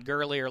or Todd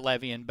Gurley or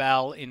Le'Veon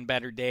Bell in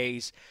better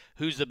days.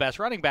 Who's the best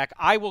running back?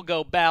 I will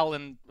go Bell,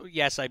 and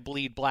yes, I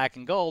bleed black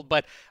and gold,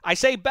 but I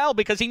say Bell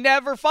because he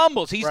never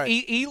fumbles.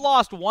 He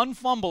lost one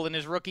fumble in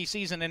his rookie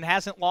season and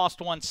hasn't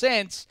lost one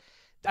since.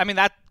 I mean,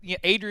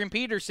 Adrian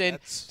Peterson,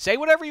 say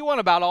whatever you want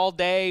about all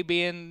day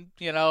being,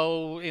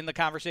 in the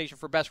conversation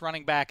for best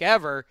running back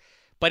ever,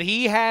 but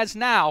he has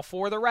now,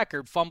 for the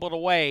record, fumbled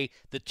away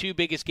the 2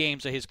 biggest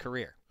games of his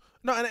career.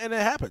 No, and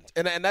it happens,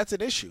 and that's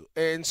an issue.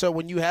 And so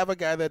when you have a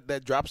guy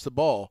that drops the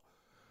ball,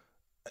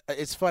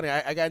 it's funny.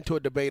 I got into a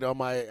debate on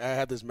I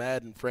have this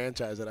Madden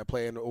franchise that I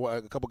play in.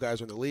 A couple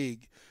guys in the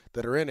league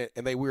that are in it,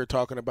 and we were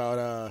talking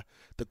about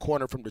the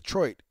corner from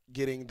Detroit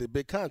getting the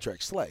big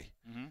contract, Slay.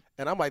 Mm-hmm.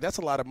 And I'm like, that's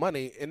a lot of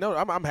money. And no,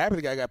 I'm happy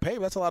the guy got paid,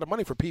 but that's a lot of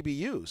money for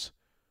PBUs,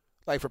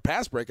 like for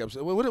pass breakups.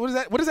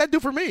 What does that do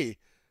for me?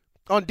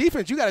 On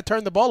defense, you got to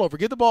turn the ball over.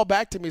 Get the ball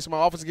back to me so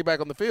my offense can get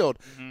back on the field.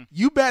 Mm-hmm.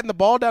 You batting the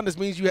ball down, this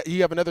means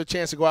you have another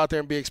chance to go out there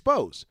and be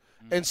exposed.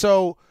 Mm-hmm. And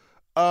so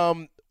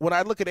when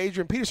I look at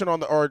Adrian Peterson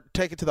or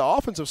take it to the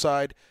offensive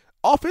side,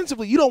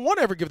 offensively, you don't want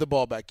to ever give the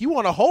ball back. You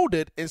want to hold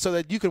it and so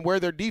that you can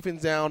wear their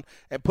defense down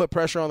and put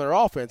pressure on their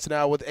offense.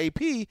 Now, with AP,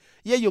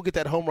 you'll get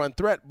that home run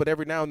threat, but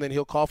every now and then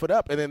he'll cough it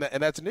up, and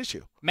that's an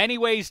issue. Many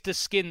ways to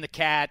skin the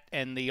cat,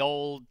 and the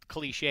old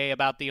cliche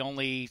about the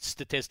only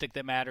statistic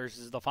that matters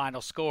is the final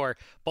score.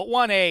 But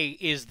 1A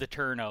is the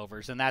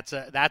turnovers, and that's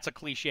a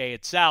cliche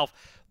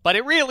itself. But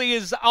it really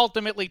is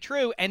ultimately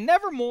true, and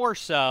never more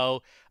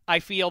so, I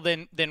feel,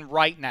 than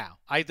right now.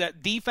 The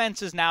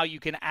defenses now, you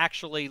can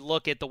actually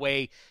look at the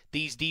way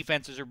these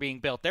defenses are being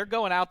built. They're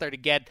going out there to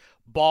get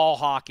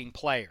ball-hawking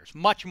players,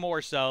 much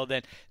more so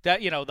than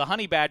that. The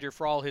Honey Badger,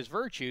 for all his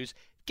virtues,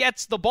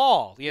 gets the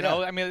ball.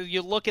 I mean,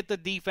 you look at the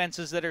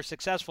defenses that are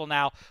successful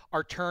now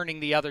are turning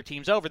the other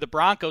teams over. The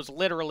Broncos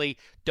literally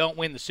don't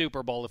win the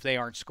Super Bowl if they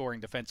aren't scoring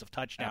defensive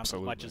touchdowns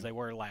as much as they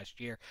were last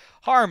year.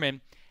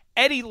 Harmon,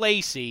 Eddie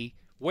Lacy,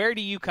 where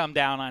do you come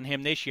down on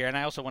him this year? And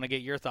I also want to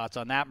get your thoughts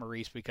on that,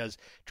 Maurice, because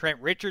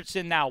Trent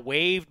Richardson now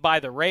waived by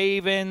the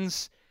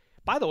Ravens.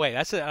 By the way,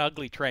 that's an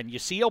ugly trend.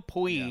 Yasiel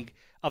Puig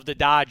of the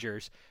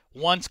Dodgers,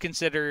 once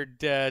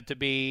considered to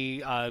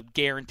be a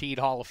guaranteed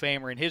Hall of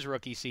Famer in his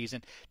rookie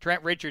season.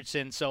 Trent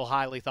Richardson, so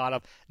highly thought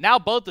of. Now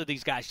both of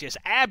these guys just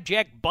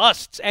abject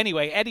busts.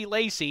 Anyway, Eddie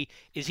Lacy,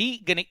 is he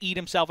going to eat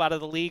himself out of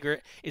the league,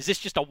 or is this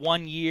just a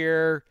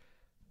 1-year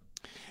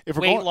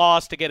weight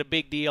loss to get a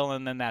big deal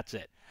and then that's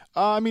it?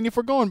 I mean, if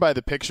we're going by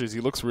the pictures,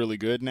 he looks really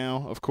good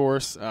now, of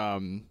course.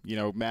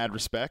 Mad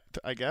respect,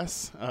 I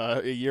guess.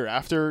 A year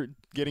after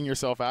getting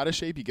yourself out of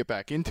shape, you get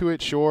back into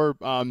it, sure.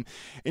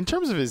 In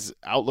terms of his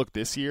outlook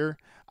this year,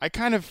 I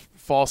kind of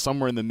fall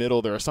somewhere in the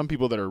middle. There are some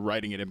people that are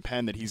writing it in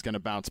pen that he's going to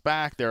bounce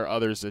back. There are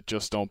others that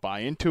just don't buy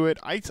into it.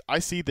 I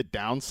see the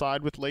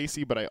downside with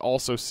Lacy, but I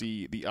also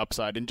see the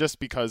upside. And just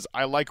because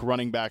I like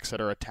running backs that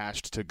are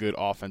attached to good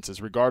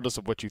offenses, regardless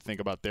of what you think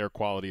about their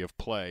quality of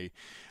play.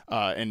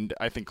 And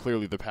I think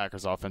clearly the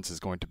Packers offense is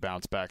going to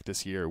bounce back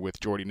this year with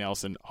Jordy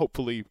Nelson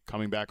hopefully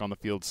coming back on the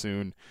field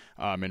soon,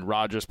 and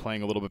Rodgers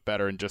playing a little bit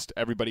better, and just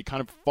everybody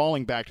kind of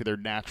falling back to their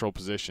natural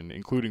position,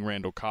 including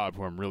Randall Cobb,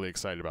 who I'm really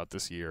excited about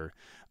this year.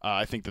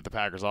 I think that the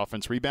Packers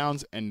offense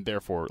rebounds, and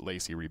therefore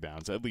Lacy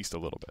rebounds at least a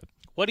little bit.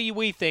 What do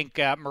we think,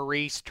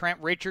 Maurice? Trent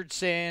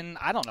Richardson,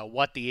 I don't know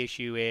what the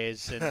issue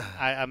is, and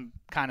I'm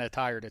kind of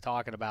tired of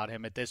talking about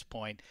him at this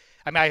point.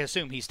 I mean, I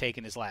assume he's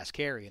taking his last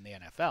carry in the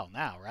NFL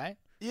now, right?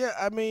 Yeah,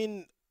 I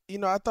mean,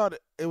 I thought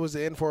it was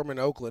the end for him in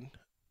Oakland.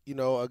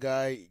 A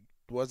guy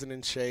wasn't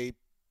in shape,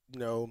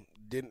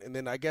 didn't, and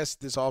then I guess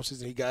this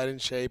offseason he got in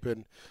shape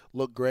and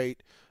looked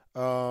great.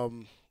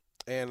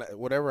 And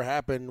whatever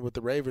happened with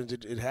the Ravens,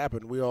 it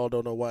happened. We all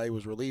don't know why he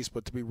was released,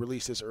 but to be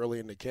released this early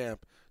in the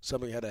camp,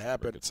 something had to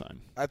happen. Good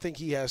sign. I think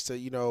he has to,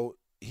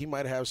 he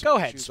might have some. Go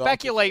ahead,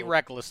 speculate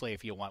recklessly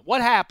if you want.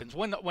 What happens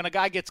when a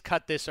guy gets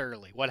cut this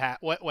early?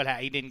 What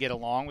he didn't get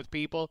along with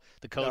people?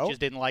 The coaches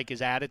didn't like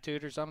his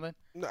attitude or something?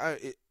 No,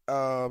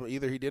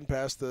 either he didn't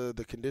pass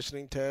the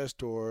conditioning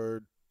test,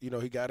 or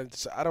he got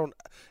into.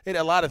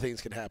 A lot of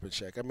things can happen,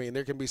 Shaq. I mean,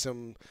 there can be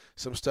some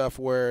stuff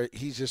where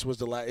he just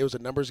was it was a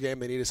numbers game.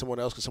 They needed someone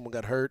else because someone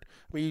got hurt.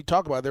 I mean, you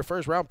talk about their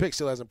first round pick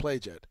still hasn't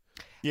played yet.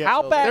 Yeah,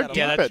 how bad?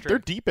 They're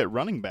deep at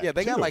running back. Yeah,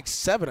 they got like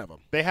 7 of them.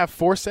 They have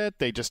Forsett.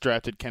 They just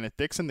drafted Kenneth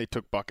Dixon. They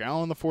took Buck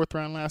Allen in the 4th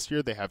round last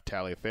year. They have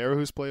Taliaferro,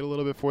 who's played a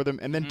little bit for them,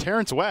 and then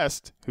Terrence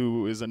West,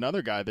 who is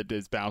another guy that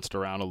has bounced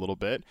around a little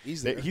bit. They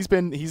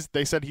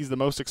said he's the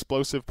most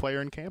explosive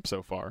player in camp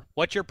so far.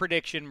 What's your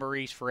prediction,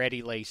 Maurice, for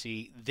Eddie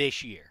Lacy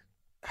this year?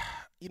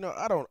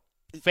 I don't.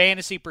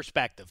 Fantasy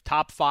perspective,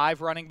 top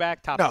 5 running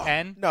back, top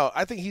 10? No,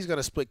 I think he's going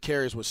to split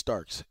carries with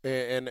Starks,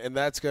 and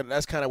that's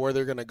kind of where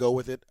they're going to go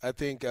with it. I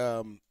think,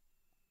 I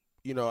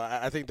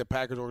think the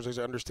Packers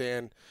organization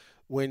understand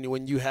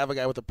when you have a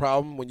guy with a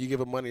problem, when you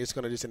give him money, it's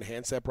going to just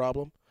enhance that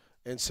problem,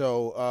 and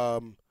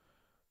so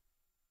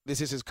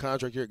this is his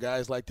contract year.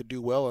 Guys like to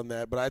do well on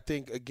that, but I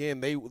think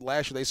again,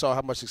 last year they saw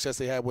how much success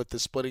they had with the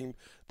splitting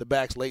the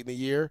backs late in the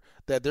year,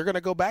 that they're going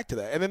to go back to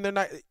that. And then they're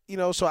not,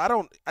 so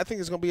I think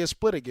it's going to be a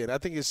split again. I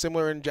think it's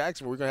similar in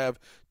Jacksonville. We're going to have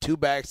two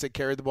backs that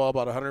carry the ball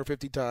about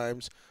 150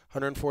 times,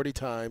 140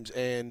 times,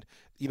 and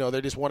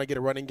they just want to get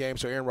a running game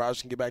so Aaron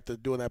Rodgers can get back to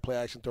doing that play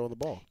action, throwing the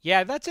ball.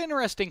 Yeah, that's an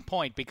interesting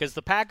point because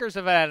the Packers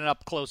have had an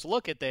up-close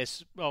look at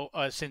this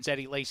since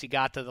Eddie Lacy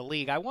got to the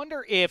league. I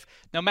wonder if,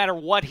 no matter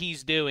what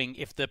he's doing,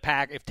 if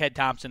Ted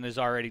Thompson has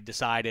already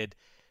decided,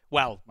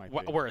 well,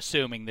 we're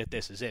assuming that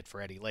this is it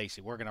for Eddie Lacy.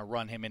 We're going to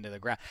run him into the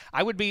ground.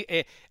 I would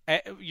be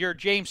your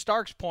James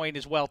Starks point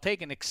is well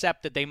taken,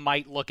 except that they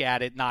might look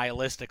at it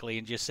nihilistically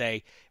and just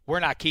say, we're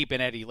not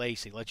keeping Eddie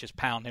Lacy. Let's just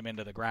pound him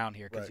into the ground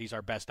here because he's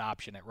our best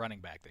option at running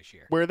back this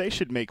year. Where they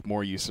should make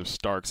more use of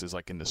Starks is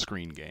like in the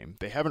screen game.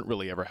 They haven't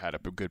really ever had a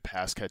good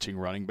pass-catching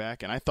running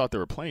back, and I thought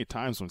there were plenty of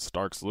times when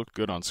Starks looked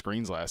good on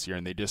screens last year,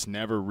 and they just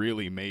never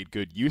really made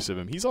good use of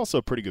him. He's also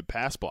a pretty good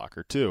pass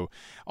blocker, too.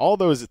 All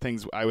those are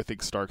things I would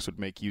think Starks would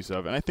make use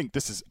of, and I think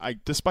this is,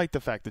 despite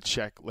the fact that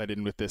Czech led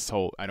in with this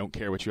whole, I don't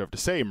care what you have to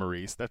say,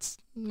 Maurice, that's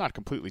not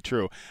completely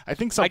true. I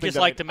think something I just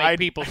like to make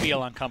people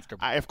feel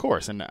uncomfortable. Of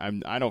course, and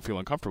I don't feel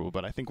uncomfortable,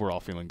 but I think we're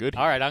all feeling good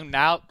here. All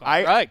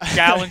right,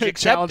 challenge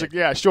accepted.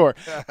 Yeah, sure.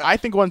 I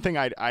think one thing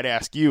I'd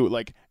ask you,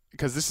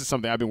 because this is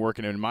something I've been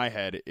working in my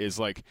head,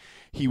 is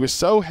he was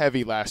so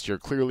heavy last year,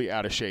 clearly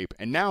out of shape,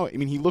 and now,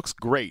 he looks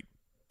great,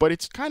 but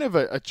it's kind of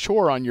a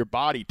chore on your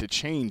body to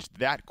change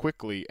that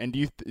quickly. And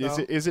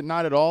is it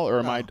not at all, or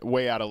am I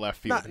way out of left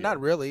field? Not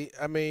really.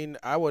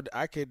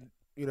 I could.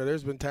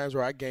 There's been times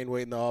where I gained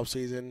weight in the off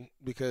season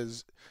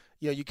because,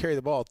 you carry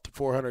the ball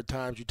 400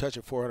 times, you touch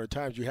it 400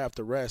 times, you have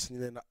to rest,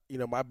 and then,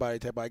 my body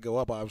type might go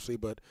up, obviously,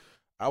 but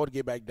I would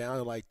get back down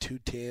to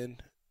 210,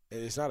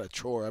 and it's not a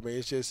chore.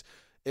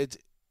 It's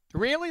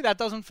really, that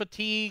doesn't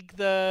fatigue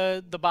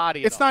the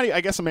body. It's not. I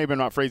guess maybe I'm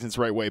not phrasing this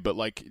the right way, but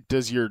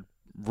does your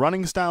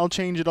running style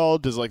change at all?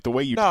 Does the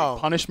way you take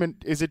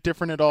punishment, is it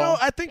different at all? No,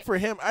 I think for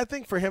him,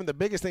 the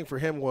biggest thing for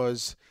him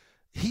was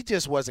he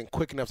just wasn't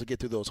quick enough to get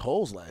through those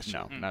holes last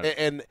year. No, not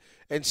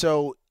and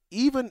so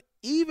even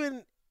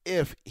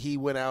if he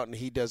went out and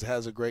he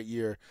has a great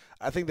year,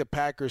 I think the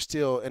Packers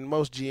still, and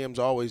most GMs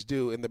always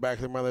do, in the back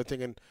of their mind, they're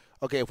thinking,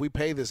 okay, if we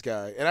pay this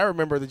guy, and I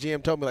remember the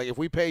GM told me, if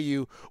we pay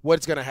you,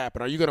 what's going to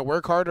happen? Are you going to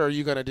work harder, or are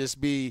you going to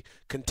just be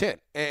content?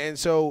 And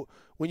so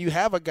when you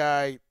have a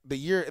guy the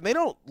year, and they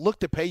don't look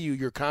to pay you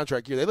your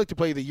contract year, they look to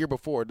pay you the year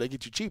before, they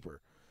get you cheaper.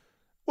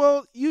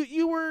 Well,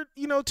 you were,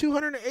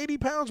 280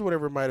 pounds,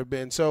 whatever it might have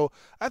been. So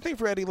I think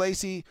for Eddie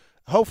Lacy,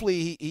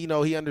 hopefully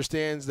he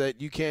understands that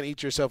you can't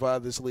eat yourself out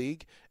of this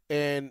league.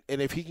 And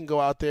if he can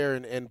go out there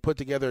and put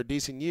together a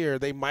decent year,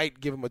 they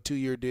might give him a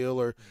 2-year deal,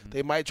 or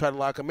they might try to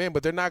lock him in,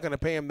 but they're not going to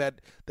pay him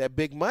that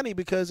big money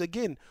because,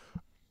 again,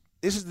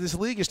 this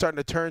league is starting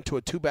to turn to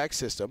a 2-back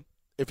system.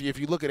 If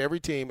you look at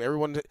every team,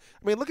 everyone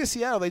 – look at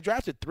Seattle. They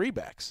drafted 3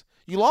 backs.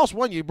 You lost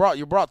one, you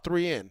brought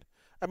 3 in.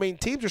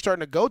 Teams are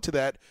starting to go to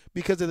that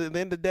because at the end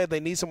of the day, they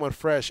need someone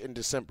fresh in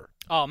December.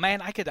 Oh,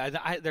 man,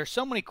 there's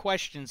so many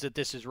questions that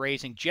this is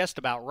raising just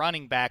about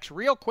running backs.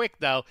 Real quick,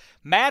 though,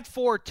 Matt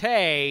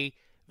Forte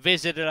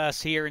visited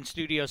us here in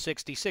Studio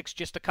 66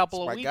 just a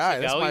couple of weeks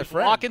ago. That's my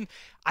friend.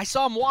 I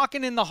saw him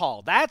walking in the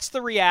hall. That's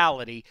the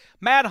reality.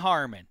 Matt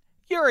Harmon,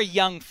 you're a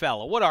young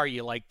fella. What are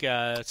you,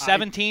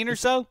 17 or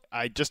so?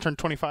 I just turned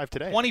 25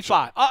 today.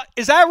 25.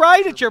 Is that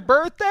right? It's your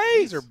birthday?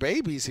 These are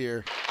babies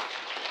here.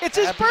 It's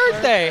his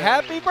birthday.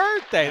 Happy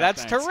birthday.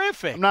 That's thanks.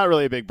 terrific. I'm not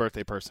really a big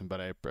birthday person,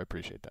 but I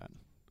appreciate that.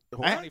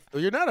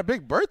 You're not a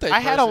big birthday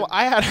person.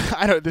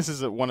 I don't. This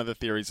is one of the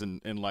theories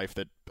in life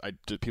that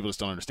people just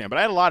don't understand. But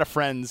I had a lot of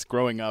friends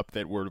growing up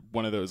that were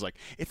one of those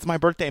it's my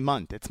birthday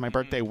month, it's my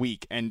birthday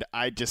week, and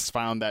I just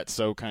found that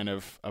so kind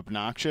of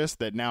obnoxious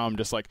that now I'm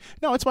just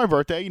no, it's my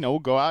birthday. We'll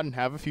go out and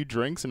have a few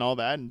drinks and all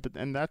that,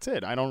 and that's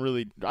it. I don't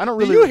really.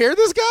 Do you hear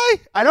this guy?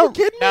 I don't.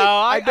 Are you kidding me? No,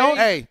 I don't.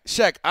 Hey,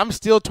 Shaq, I'm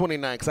still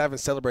 29 because I haven't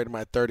celebrated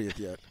my 30th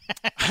yet.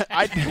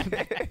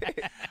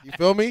 You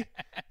feel me?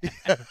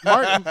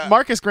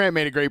 Marcus Grant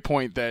made a great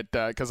point that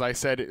because I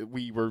said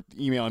we were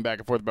emailing back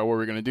and forth about what we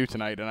were going to do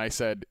tonight, and I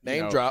said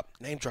name drop,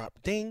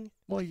 ding.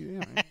 Well,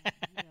 a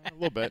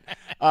little bit.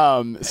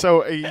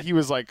 So he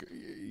was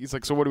he's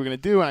like, so what are we going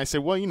to do? And I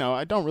said, well,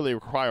 I don't really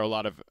require a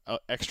lot of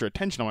extra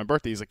attention on my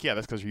birthday. He's like, yeah,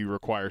 that's because you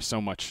require so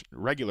much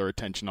regular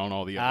attention on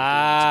all the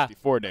other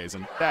 64 days,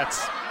 and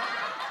that's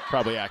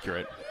probably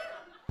accurate.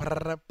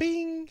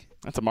 Bing.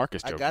 That's a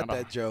Marcus joke. I got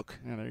that joke.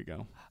 Yeah, there you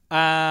go.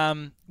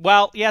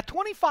 Well, yeah,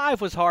 25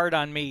 was hard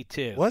on me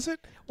too. Was it?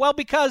 Well,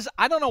 because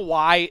I don't know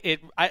why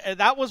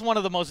that was one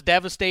of the most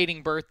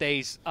devastating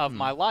birthdays of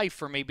my life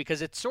for me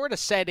because it sort of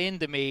set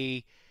into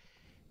me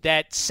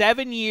that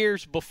 7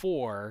 years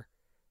before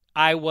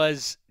I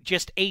was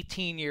just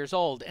 18 years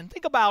old. And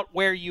think about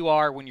where you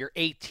are when you're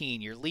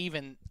 18. You're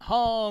leaving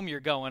home,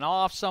 you're going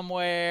off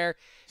somewhere.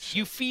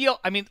 You feel,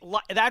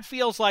 that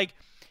feels like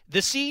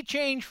the sea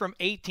change from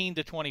 18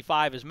 to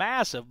 25 is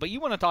massive, but you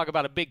want to talk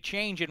about a big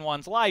change in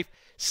one's life.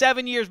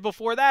 7 years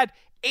before that,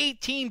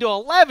 18 to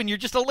 11, you're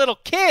just a little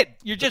kid.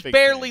 You're just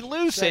barely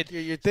lucid.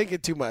 You're thinking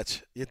too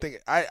much. You're thinking.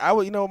 My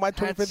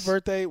 25th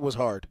birthday was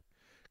hard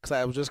because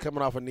I was just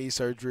coming off a knee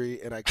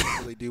surgery and I couldn't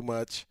really do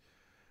much.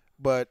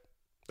 But,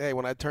 hey,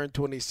 when I turned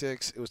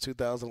 26, it was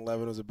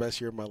 2011. It was the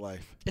best year of my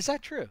life. Is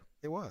that true?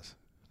 It was.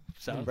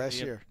 So best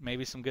year.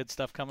 Maybe some good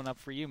stuff coming up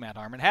for you, Matt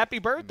Harmon. Happy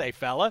birthday,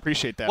 fella.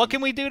 Appreciate that. What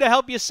can we do to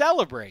help you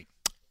celebrate?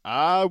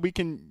 We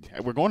can.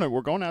 We're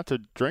going out to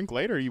drink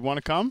later. You want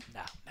to come?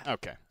 No.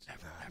 Okay.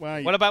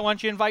 Well, what about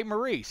once you invite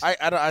Maurice?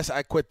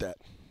 I quit that.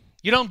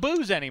 You don't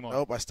booze anymore.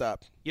 Nope, I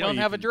stopped. You don't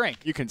have a drink.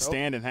 You can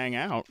stand and hang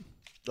out.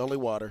 Only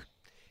water.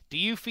 Do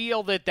you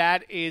feel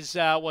that is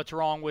what's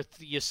wrong with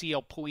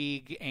Yasiel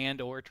Puig and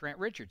or Trent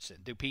Richardson?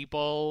 Do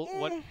people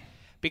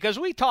because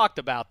we talked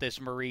about this,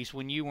 Maurice,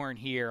 when you weren't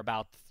here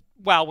about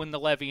when the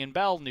Le'Veon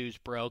Bell news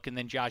broke, and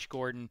then Josh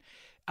Gordon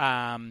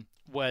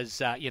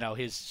was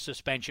his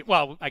suspension.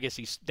 Well, I guess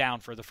he's down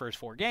for the first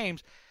 4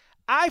 games.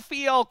 I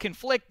feel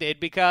conflicted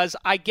because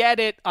I get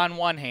it on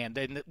one hand,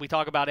 and we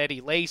talk about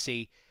Eddie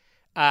Lacy.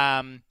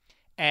 And,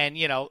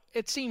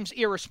 it seems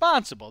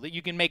irresponsible that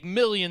you can make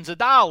millions of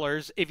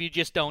dollars if you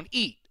just don't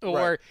eat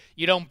or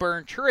you don't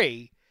burn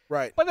tree.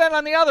 Right. But then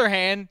on the other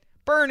hand,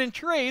 burning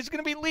tree is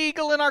going to be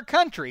legal in our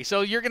country.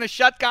 So you're going to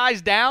shut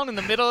guys down in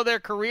the middle of their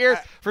career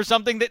for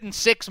something that in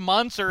 6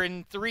 months or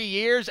in 3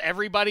 years,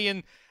 everybody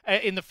in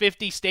the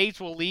 50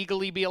 states will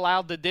legally be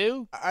allowed to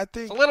do? I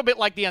think it's a little bit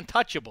like the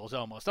Untouchables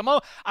almost.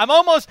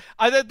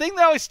 The thing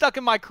that always stuck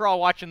in my craw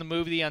watching the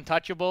movie The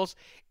Untouchables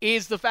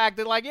is the fact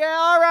that, like, yeah,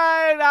 all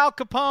right, Al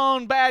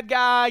Capone, bad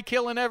guy,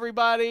 killing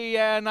everybody,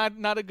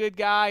 not a good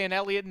guy, and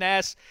Elliot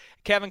Ness,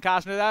 Kevin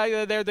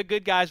Costner, they're the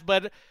good guys.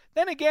 But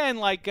then again,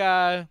 like,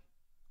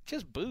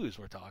 just booze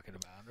we're talking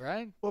about,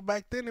 right? Well,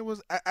 back then it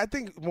was, I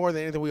think more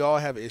than anything, we all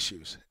have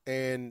issues.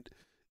 And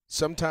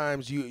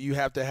sometimes you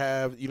have to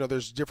have,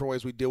 there's different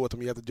ways we deal with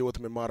them. You have to deal with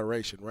them in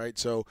moderation, right?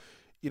 So,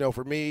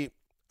 for me,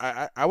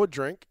 I would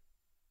drink,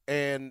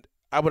 and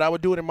I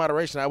would do it in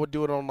moderation. I would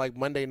do it on, like,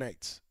 Monday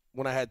nights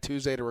when I had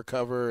Tuesday to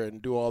recover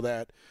and do all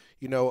that.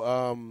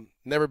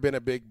 Never been a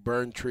big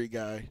burn tree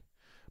guy.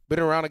 Been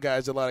around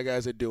a lot of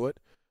guys that do it.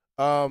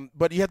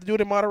 But you have to do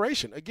it in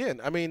moderation. Again,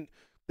 I mean,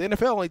 the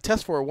NFL only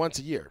tests for it once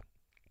a year.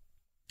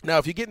 Now,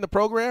 if you get in the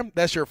program,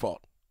 that's your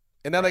fault.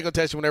 And now they go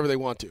test you whenever they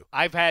want to.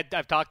 I've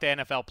talked to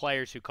NFL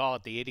players who call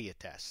it the idiot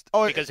test.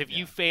 Because if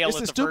you fail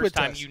it the first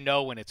time, you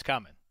know when it's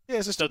coming. Yeah,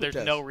 it's a stupid test. So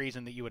there's no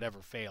reason that you would ever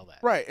fail that.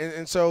 Right,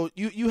 and so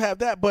you have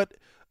that. But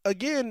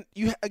again,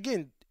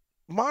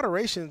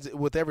 moderation's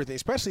with everything.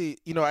 Especially,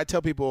 I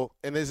tell people,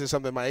 and this is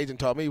something my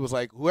agent taught me, was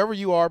like, whoever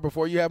you are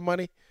before you have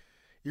money,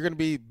 you're going to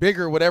be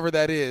bigger, whatever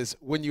that is,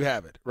 when you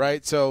have it,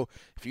 right? So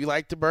if you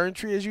like to burn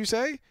tree, as you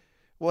say,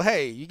 well,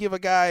 hey, you give a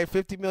guy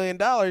 $50 million,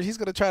 he's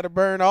going to try to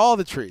burn all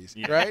the trees,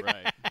 right?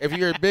 If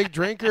you're a big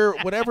drinker,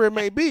 whatever it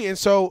may be. And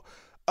so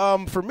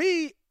for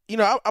me,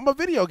 I'm a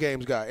video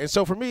games guy. And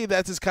so for me,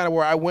 that's just kind of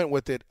where I went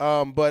with it.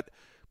 But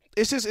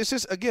it's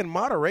just again,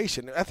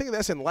 moderation. I think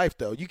that's in life,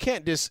 though.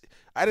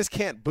 I just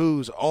can't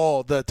booze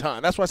all the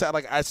time. That's why I said,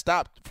 like, I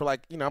stopped for,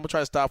 like, I'm going to try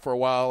to stop for a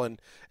while and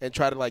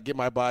try to, like, get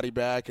my body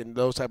back and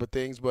those type of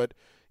things. But,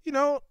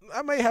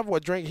 I may have a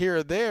drink here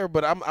or there,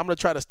 but I'm going to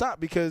try to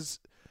stop because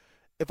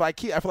I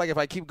feel like if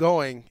I keep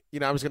going,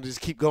 I'm just going to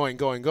just keep going.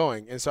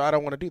 And so I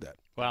don't want to do that.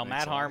 Well,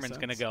 Matt Harmon's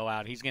going to go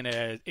out. He's going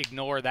to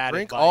ignore that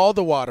Drink advice. all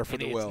the water for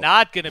the well. It's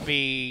not going to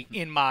be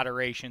in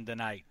moderation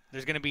tonight.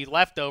 There's going to be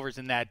leftovers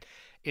in that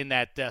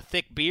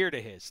thick beard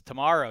of his.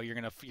 Tomorrow you're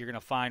gonna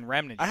find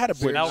remnants. I had a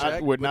beard.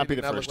 Would not be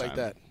the first time. Like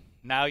that.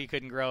 Now you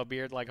couldn't grow a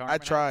beard like Harmon. I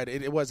tried.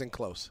 It wasn't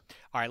close.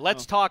 All right,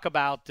 let's talk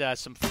about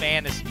some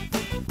fantasy.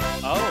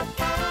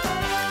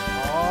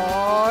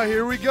 Oh,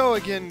 here we go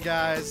again,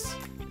 guys.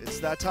 It's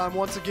that time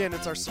once again.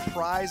 It's our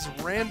surprise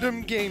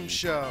random game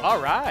show.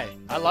 All right.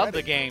 I love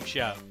the game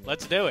show.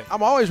 Let's do it.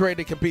 I'm always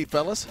ready to compete,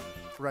 fellas.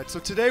 Right, so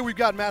today we've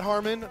got Matt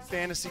Harmon,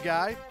 fantasy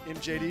guy,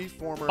 MJD,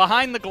 former.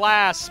 Behind the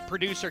glass,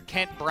 producer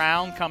Kent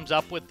Brown comes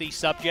up with the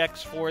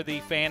subjects for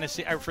the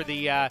fantasy or for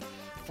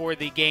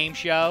the game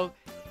show,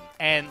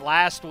 and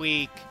last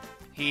week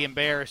he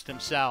embarrassed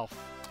himself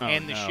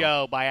in the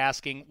show by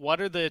asking,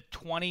 "What are the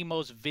 20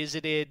 most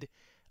visited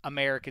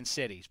American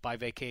cities by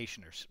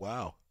vacationers?"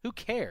 Wow. Who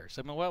cares?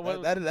 I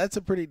mean, that's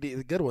a pretty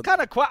good one.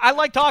 I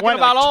like talking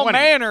about all 20.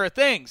 manner of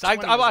things. A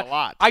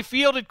lot. I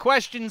fielded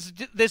questions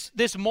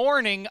this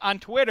morning on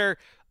Twitter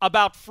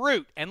about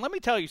fruit, and let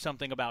me tell you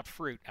something about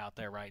fruit out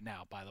there right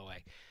now. By the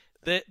way,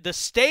 the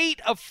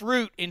state of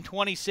fruit in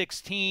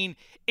 2016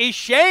 is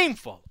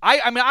shameful.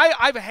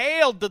 I've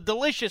hailed the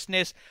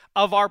deliciousness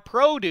of our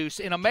produce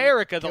in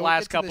America the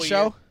last couple of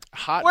years.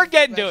 We're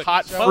getting to it.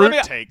 Hot fruit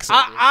takes.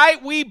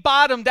 We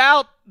bottomed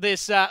out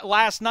this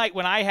last night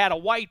when I had a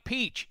white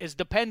peach, as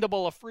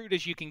dependable a fruit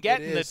as you can get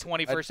in the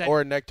 21st century.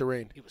 Or a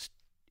nectarine. It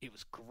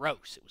was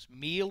gross. It was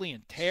mealy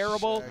and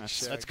terrible.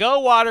 Shag. Let's go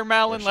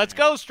watermelon. Let's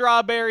go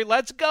strawberry.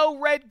 Let's go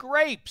red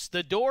grapes.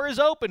 The door is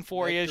open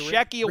for you.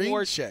 Shecky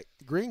Awards.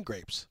 Green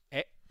grapes.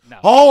 No.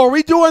 Oh, are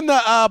we doing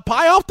the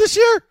pie off this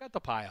year? Got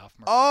the pie off,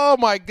 Murphy. Oh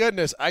my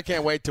goodness! I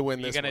can't wait to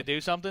win this. You gonna do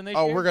something this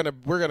year? year?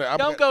 We're gonna.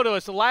 Don't go to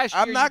us. The last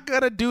year. I'm not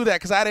gonna do that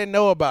because I didn't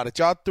know about it.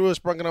 Y'all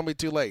sprung it on me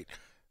too late.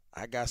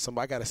 I got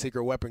a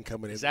secret weapon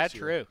coming in. Is that this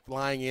year. true?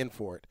 Flying in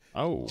for it.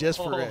 Oh. Just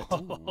for it.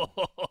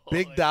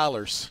 Big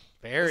dollars.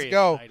 Very Let's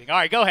go. exciting. All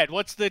right, go ahead.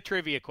 What's the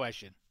trivia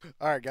question?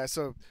 All right, guys.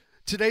 So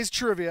today's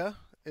trivia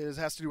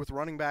has to do with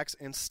running backs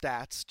and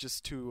stats,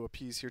 just to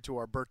appease here to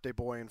our birthday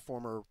boy and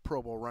former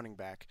Pro Bowl running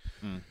back.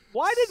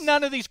 Why did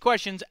none of these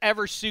questions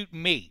ever suit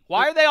me?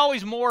 Why are they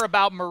always more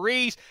about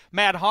Maurice?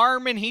 Matt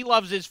Harmon, he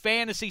loves his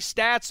fantasy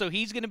stats, so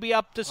he's going to be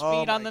up to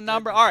speed on the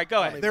number. All right,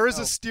 go ahead. There is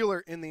a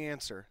Steeler in the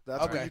answer.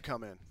 That's where you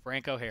come in.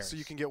 Franco Harris. So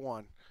you can get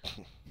one.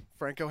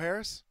 Franco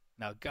Harris?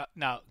 No,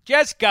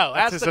 just go.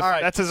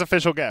 That's his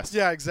official guess.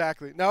 Yeah,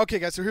 exactly. Now, okay,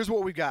 guys, so here's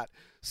what we got.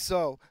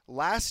 So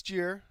last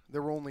year,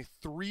 there were only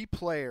 3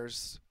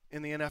 players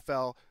in the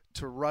NFL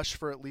to rush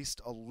for at least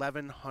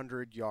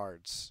 1,100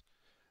 yards.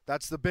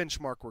 That's the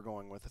benchmark we're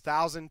going with.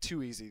 1,000,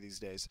 too easy these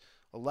days.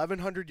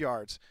 1,100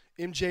 yards.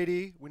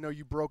 MJD, we know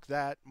you broke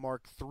that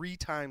mark 3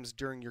 times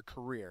during your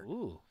career.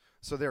 Ooh.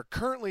 So there are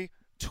currently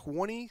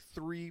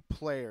 23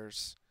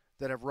 players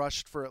that have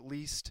rushed for at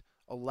least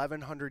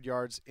 1,100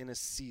 yards in a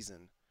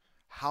season.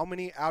 How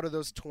many out of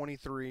those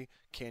 23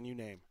 can you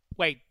name?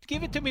 Wait,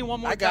 give it to me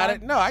one more time. I got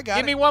it. No, I got it.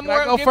 Give me one Can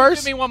more. I go give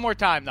first? It to me one more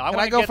time, though. Can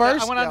I go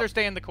first? I want to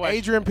understand the question.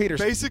 Adrian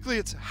Peterson. Basically,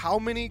 it's how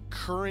many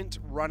current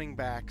running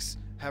backs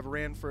have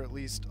ran for at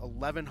least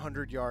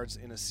 1,100 yards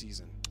in a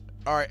season.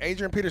 All right,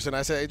 Adrian Peterson.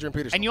 I said Adrian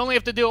Peterson. And you only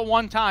have to do it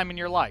one time in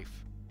your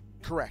life.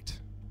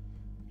 Correct.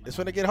 It's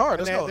going to get hard.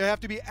 Let's go. They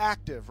have to be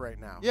active right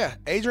now. Yeah,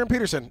 Adrian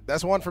Peterson.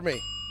 That's one for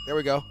me. There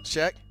we go.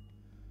 Check.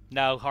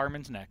 No,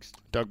 Harmon's next.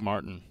 Doug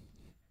Martin.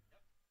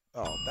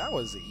 Oh, that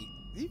was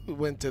you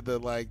went to the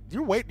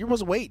you're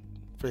supposed to wait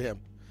for him.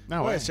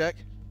 No Go way. ahead, check.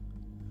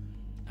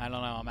 I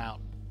don't know. I'm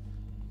out.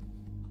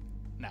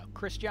 No,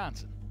 Chris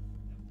Johnson.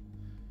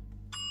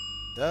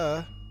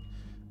 Duh.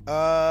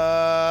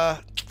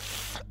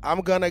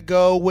 I'm gonna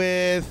go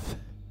with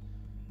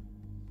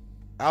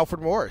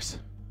Alfred Morris.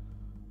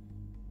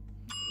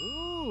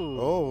 Ooh.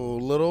 Oh,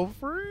 little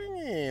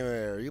fringy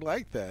there. You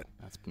like that?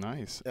 That's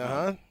nice.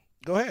 Go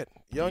ahead.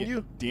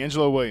 You.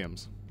 D'Angelo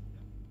Williams.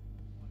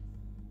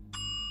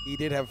 He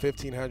did have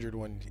 1,500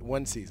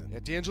 one season. Yeah,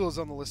 D'Angelo's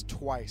on the list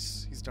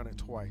twice. He's done it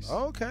twice.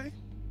 Okay.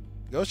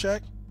 Go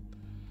check.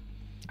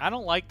 I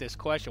don't like this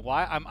question.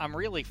 Why? I'm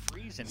really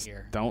freezing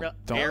here. Don't.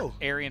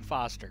 Arian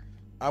Foster.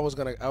 I was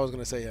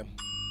gonna say him.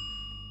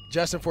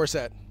 Justin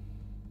Forsett.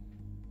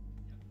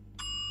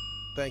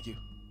 Thank you.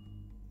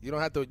 You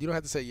don't have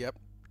to say yep.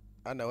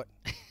 I know it.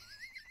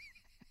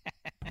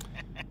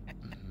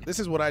 This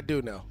is what I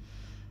do know.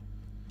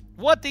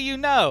 What do you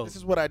know? This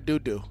is what I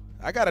do.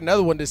 I got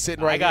another one that's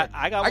sitting right here.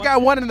 I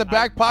got one in the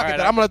back pocket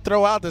that I'm going to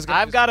throw out.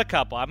 I've got a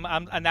couple.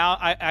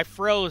 I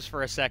froze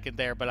for a second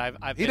there, but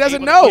I've he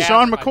doesn't know.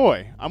 Sean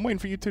McCoy. I'm waiting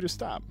for you two to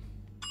stop.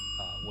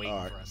 Waiting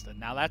for us to.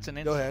 Now that's an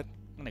insult. Go ahead.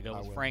 I'm going to go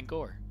with Frank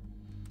Gore.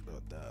 Oh,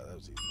 that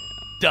was easy.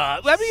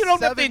 Duh. Maybe you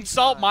don't have to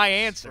insult my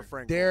answer.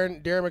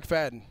 Darren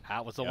McFadden.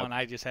 That was the one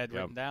I just had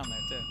written down there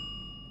too.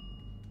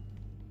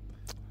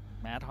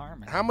 Matt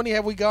Harmon. How many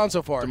have we gone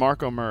so far?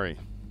 DeMarco Murray.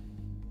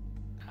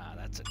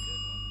 That's a good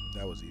one.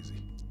 That was easy.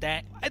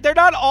 They're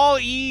not all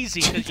easy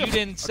because you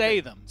didn't say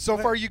them. So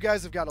far, you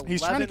guys have got 11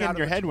 He's trying to get out in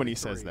your of the head when he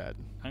 23. says that.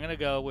 I'm going to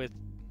go with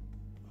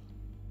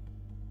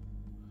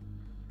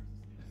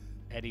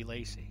Eddie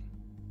Lacy.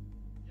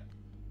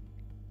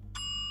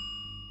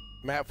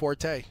 Matt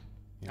Forte.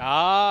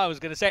 I was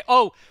going to say,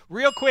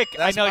 real quick.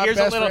 That's I know my here's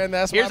best a little. friend.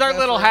 That's here's my our best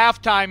little friend.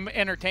 halftime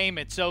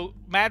entertainment. So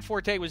Matt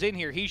Forte was in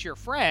here. He's your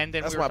friend,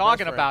 and That's we were my best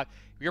talking friend. about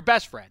your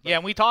best friend. Yeah,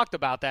 and we talked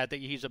about that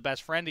he's a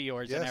best friend of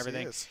yours and Yes,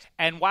 everything. he is.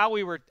 And while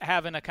we were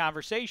having a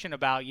conversation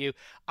about you,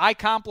 I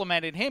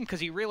complimented him because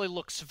he really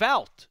looks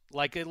svelte.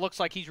 Like it looks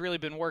like he's really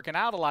been working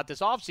out a lot this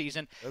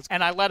offseason.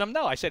 And I let him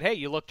know. I said, hey,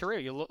 you look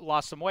terrific. You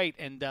lost some weight.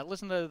 And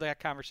listen to that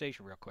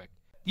conversation real quick.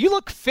 You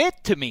look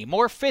fit to me,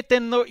 more fit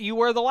than you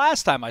were the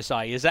last time I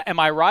saw you. Am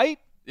I right?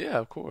 Yeah,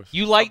 of course.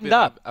 You lightened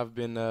up. I've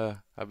been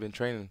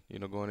training,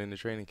 going into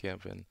training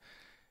camp, and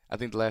I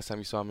think the last time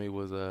you saw me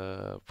was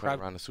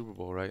probably around the Super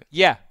Bowl, right?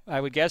 Yeah, I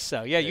would guess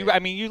so. Yeah,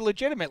 you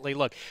legitimately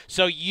look.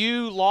 So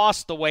you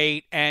lost the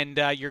weight, and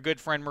your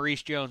good friend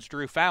Maurice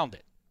Jones-Drew found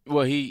it.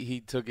 Well,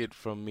 he took it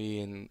from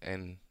me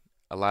and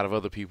a lot of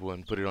other people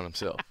and put it on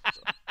himself.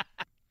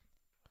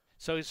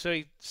 So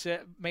he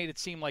made it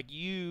seem like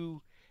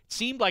you – it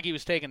seemed like he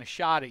was taking a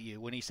shot at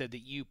you when he said that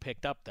you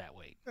picked up that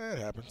weight. It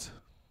happens.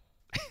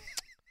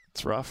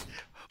 It's rough.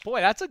 Boy,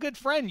 that's a good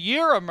friend.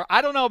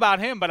 I don't know about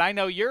him, but I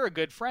know you're a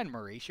good friend,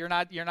 Maurice. You're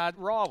not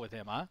raw with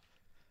him, huh?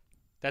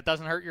 That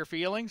doesn't hurt your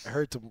feelings? It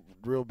hurts him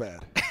real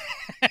bad.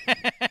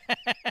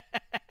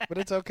 But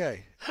it's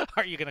okay.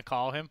 Are you going to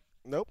call him?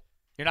 Nope.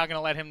 You're not going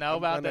to let him know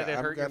that it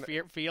hurt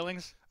your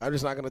feelings? I'm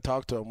just not going to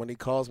talk to him. When he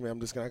calls me,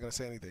 I'm just not going to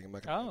say anything. I'm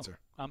not going to answer.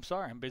 I'm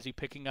sorry. I'm busy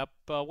picking up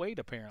weight,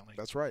 apparently.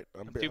 That's right.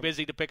 I'm too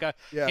busy to pick up.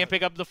 Yeah. Can't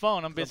pick up the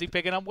phone. I'm busy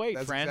picking up weight,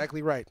 That's friend. That's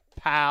exactly right.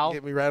 Pal.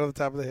 Hit me right on the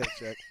top of the head,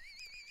 Jack.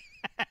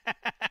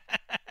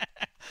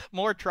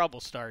 More trouble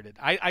started.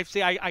 I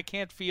see. I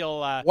can't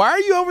feel. Why are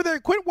you over there?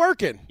 Quit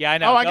working. Yeah, I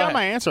know. I got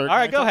my answer. All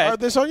right, go ahead.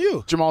 This on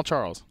you. Jamal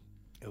Charles.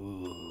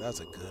 Ooh, that's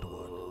a good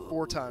one.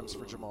 4 times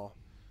for Jamal.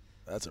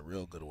 That's a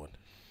real good one.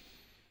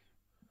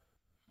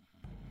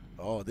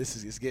 Oh,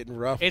 it's getting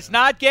rough. It's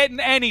not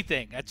getting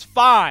anything. That's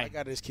fine. I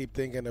got to just keep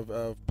thinking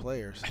of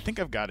players. I think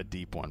I've got a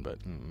deep one,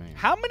 but man.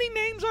 How many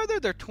names are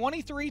there? There are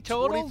 23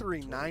 total?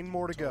 23, 9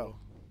 more to go.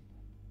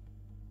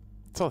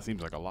 That all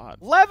seems like a lot.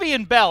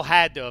 Le'Veon Bell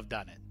had to have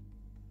done it.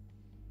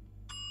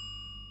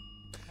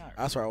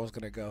 That's where I was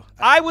going to go.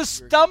 I was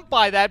stumped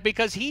by that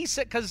because he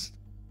said,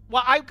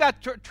 I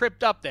got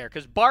tripped up there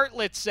because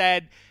Bartlett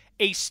said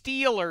a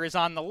Steeler is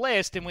on the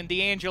list, and when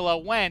D'Angelo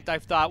went, I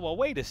thought, well,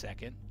 wait a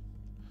second.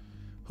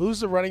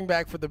 Who's the running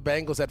back for the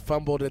Bengals that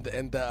fumbled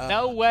in the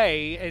no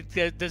way.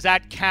 Does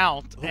that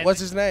count? What's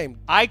his name?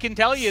 I can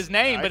tell you his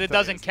name, but it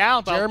doesn't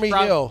count. Jeremy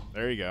Hill.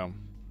 There you go.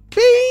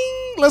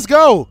 Bing! Let's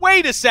go.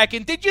 Wait a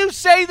second. Did you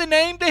say the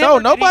name to him? No,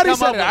 nobody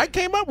said it. I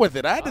came up with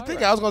it. I had to All think.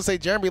 right. I was going to say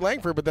Jeremy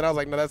Langford, but then I was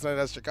like, no,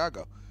 that's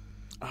Chicago.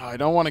 I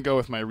don't want to go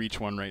with my reach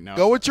one right now.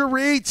 Go with your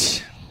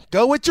reach.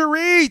 Go with your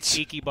reach.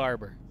 Tiki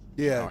Barber.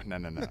 Yeah.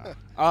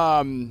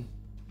 Oh, no.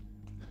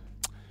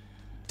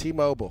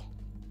 T-Mobile.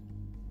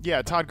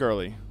 Yeah, Todd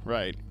Gurley.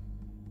 Right.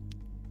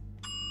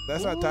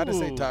 That's not Todd to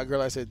say Todd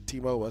Gurley. I said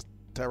T-Mobile. That's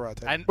Tyrod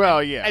Taylor. And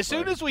well, yeah. As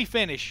soon as we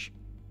finish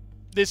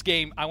this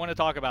game, I want to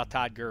talk about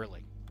Todd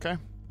Gurley. Okay.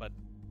 But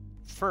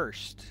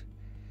first,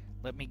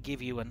 let me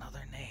give you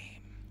another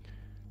name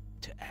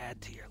to add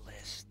to your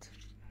list.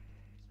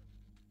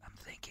 I'm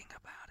thinking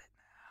about it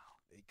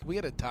now. Can we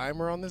get a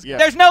timer on this? Yeah.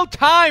 There's no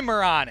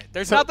timer on it.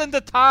 There's nothing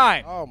to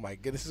time. Oh, my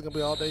goodness. This is going to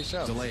be an all-day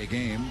show. Delay a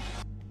game.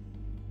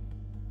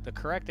 The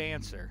correct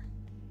answer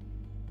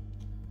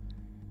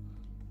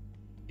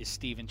is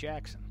Steven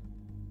Jackson.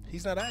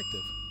 He's not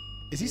active.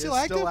 Is he He still is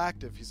active? still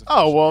active. He's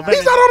Oh, well, then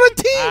He's not on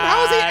the team.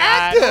 How is he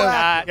active? You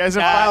guys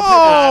have filed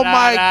Oh, paperwork.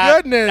 my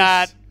goodness.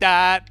 Oh,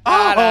 that's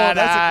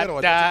a good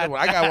one. That's a good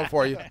one. I got one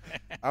for you.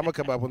 I'm going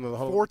to come up with the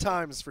whole 4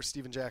 times for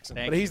Steven Jackson.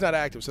 Thank But he's not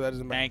active, so that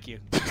doesn't matter. Thank you.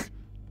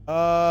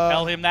 Tell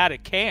Tell him that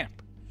at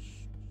camp.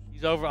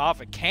 He's over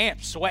off at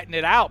camp sweating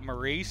it out,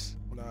 Maurice.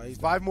 No, he's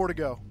 5 more to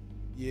go.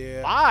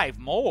 Yeah. 5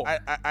 more.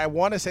 I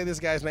want to say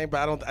this guy's name,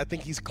 but I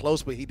think he's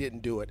close, but he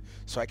didn't do it,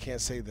 so I can't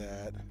say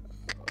that.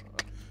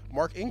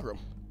 Mark Ingram.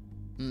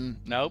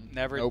 Nope,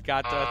 never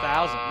got to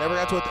 1,000. Never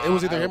got to it. It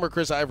was either him or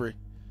Chris Ivory.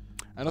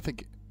 I don't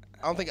think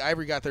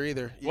Ivory got there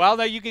either. Well,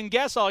 now you can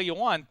guess all you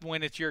want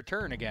when it's your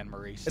turn again,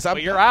 Maurice. It's-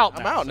 But you're out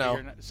I'm now. out so now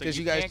you're not- so because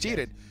you guys can't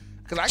cheated.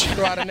 Because I can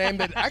throw out a name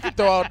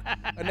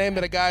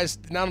that a guy's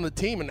not on the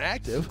team and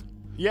active.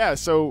 Yeah,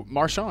 so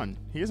Marshawn,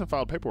 he hasn't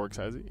filed paperwork,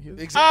 has he?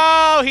 Exactly.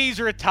 Oh, he's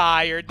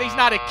retired. He's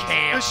not a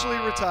camp. Officially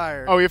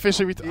retired. Oh, he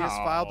officially He retired. has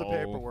filed the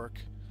paperwork.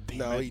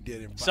 No, he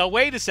didn't. So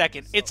wait a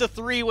second. It's a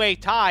 3-way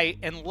tie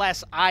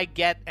unless I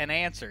get an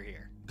answer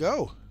here.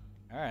 Go.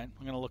 All right, I'm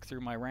going to look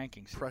through my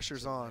rankings.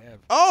 Pressure's on.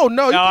 Oh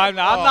no! No, I'm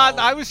not.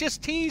 I was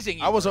just teasing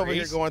you. I was over here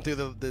Maurice. going through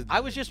the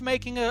I was just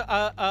making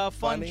a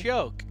fun Funny.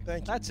 joke.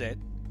 Thank you. That's it.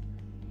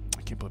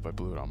 I can't believe I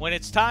blew it on. When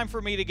it's time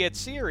for me to get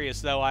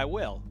serious, though, I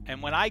will.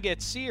 And when I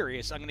get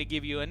serious, I'm going to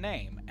give you a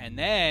name. And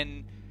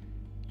then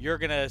you're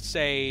going to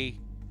say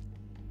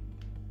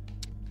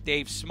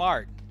Dave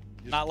Smart.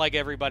 Not like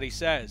everybody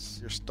says.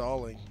 You're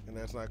stalling, and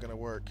that's not going to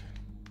work.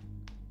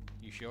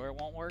 You sure it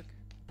won't work?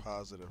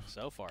 Positive.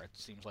 So far, it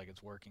seems like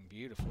it's working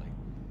beautifully.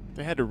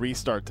 They had to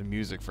restart the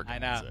music for I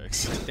God's know.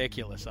 sakes. It's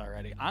ridiculous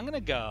already. I'm going to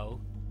go.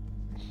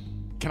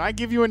 Can I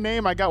give you a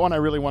name? I got one I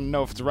really want to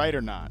know if it's right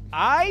or not.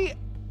 I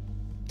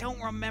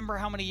don't remember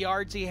how many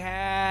yards he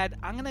had.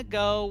 I'm going to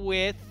go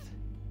with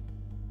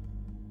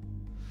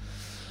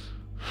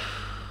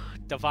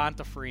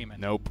Devonta Freeman.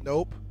 Nope.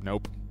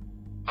 Nope.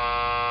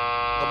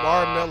 Ah.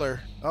 Lamar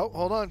Miller. Oh,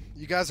 hold on.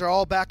 You guys are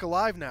all back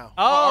alive now.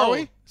 Oh, are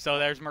we? So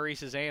there's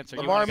Maurice's answer.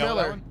 You Lamar wanna go with that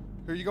Miller. one?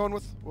 Who are you going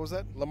with? What was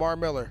that? Lamar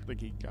Miller. I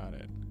think he got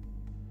it.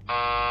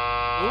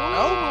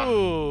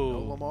 Ooh.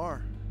 No,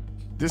 Lamar.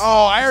 This,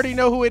 Oh, I already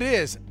know who it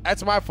is.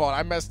 That's my fault.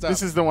 I messed up.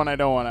 This is the one I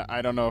don't want to.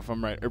 I don't know if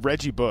I'm right.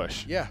 Reggie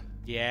Bush. Yeah.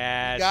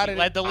 Yes, Got he it.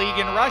 led the league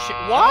in rushing.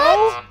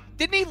 What?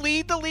 Didn't he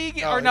lead the league?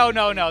 No, or no.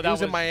 He That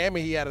was in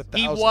Miami. He had 1,000.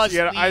 He was.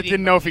 Yeah, I leading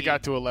didn't the know if he league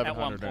got to at one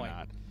 1,100 or point.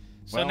 not.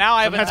 So Well, now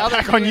I have then that's another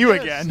back on you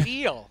again.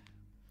 steal.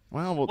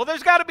 Well, Well,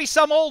 there's got to be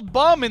some old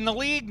bum in the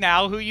league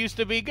now who used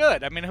to be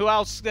good. I mean, who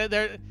else?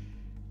 There.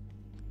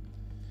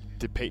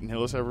 did Peyton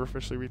Hillis ever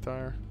officially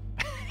retire?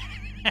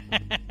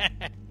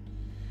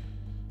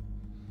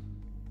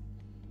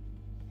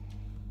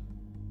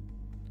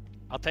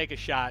 I'll take a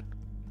shot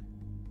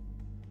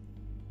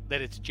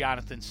that it's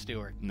Jonathan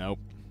Stewart. Nope.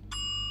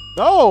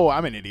 Oh,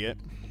 I'm an idiot.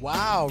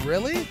 Wow,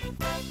 really?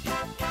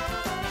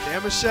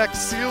 Damashek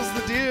seals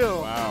the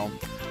deal. Wow.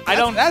 I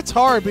don't. That's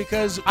hard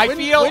because I when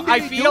feel. did I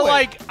he feel do it?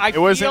 like. I It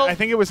was. feel. I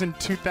think it was in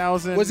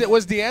 2000.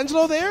 Was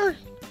D'Angelo there?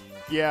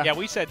 Yeah. Yeah,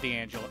 we said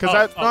D'Angelo. 'Cause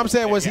that- No, I'm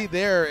saying was yeah. he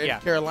there in Yeah.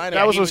 Carolina?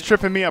 That was he what's was-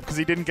 tripping me up because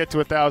he didn't get to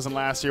 1,000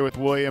 last year with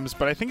Williams,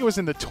 but I think it was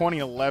in the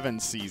 2011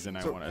 season.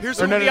 I So want to. here's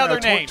or some of no, the no, no, other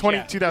names,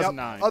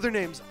 2009. Yep. Other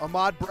names.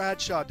 Ahmad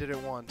Bradshaw did it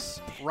once.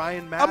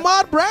 Ryan Matthews.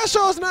 Ahmad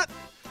Bradshaw's not.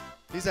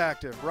 He's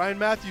active. Ryan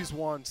Matthews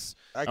once.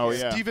 Oh,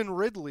 yeah. Stephen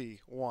Ridley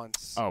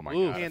once. Oh my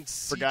Ooh. god! And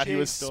Forgot he CJ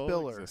was still in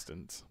Spiller.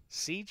 existence.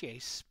 C.J.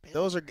 Spiller.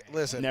 Those are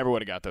listen. Never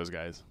would have got those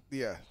guys.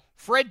 Yeah.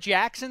 Fred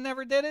Jackson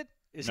never did it.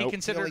 Is he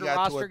considered a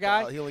roster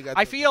guy?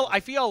 I feel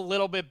a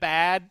little bit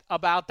bad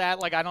about that.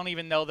 Like, I don't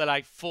even know that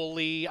I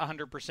fully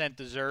 100%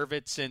 deserve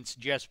it, since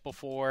just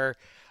before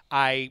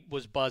I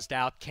was buzzed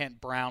out, Kent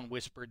Brown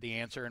whispered the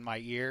answer in my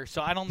ear.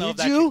 So I don't know if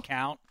that should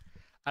count.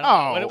 I don't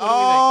know. What do we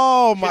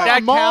think? My should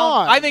that God.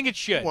 count? I think it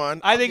should.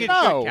 I think it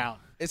should count.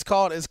 It's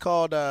called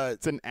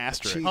it's an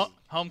asterisk.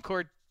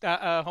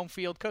 Home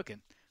field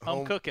cooking.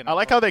 Home cooking. I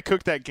like how they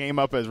cooked that game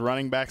up as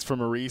running backs for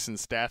Maurice and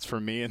stats for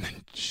me, and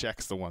then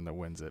Sheck's the one that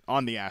wins it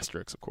on the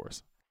asterisk, of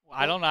course.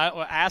 I don't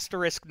know.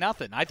 Asterisk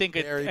nothing. I think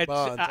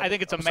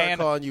it's a man.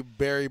 Calling you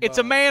Barry Bonds. It's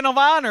a man of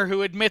honor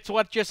who admits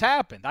what just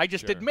happened. I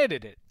just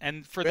admitted it,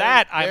 and for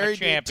that I'm a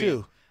champion.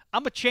 Too.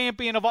 I'm a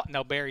champion of all.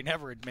 No, Barry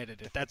never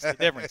admitted it. That's the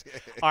difference.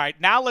 All right,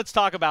 now let's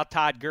talk about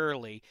Todd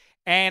Gurley.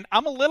 And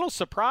I'm a little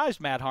surprised,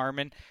 Matt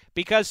Harmon,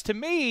 because to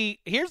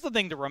me, here's the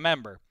thing to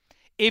remember.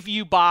 If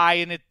you buy,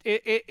 and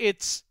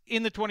it's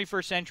in the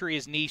 21st century,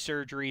 as knee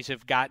surgeries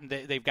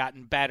they've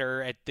gotten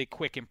better at the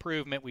quick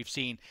improvement. We've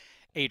seen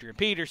Adrian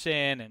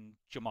Peterson and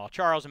Jamal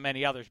Charles and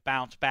many others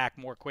bounce back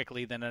more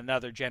quickly than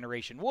another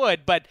generation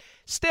would. But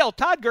still,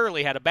 Todd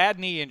Gurley had a bad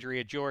knee injury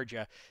at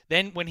Georgia.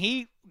 Then when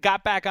he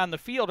got back on the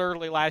field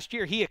early last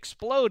year, he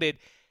exploded.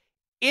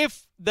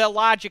 If the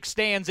logic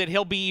stands that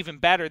he'll be even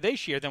better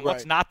this year, then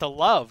what's not to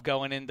love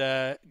going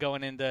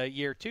into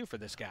year 2 for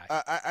this guy?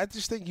 I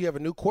just think you have a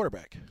new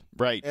quarterback,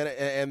 right?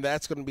 And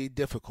that's going to be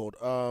difficult.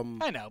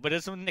 I know, but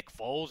isn't Nick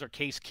Foles or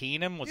Case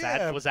Keenum was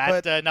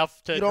that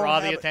enough to draw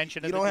the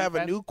attention? You don't have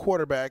a new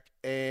quarterback,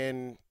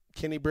 and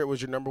Kenny Britt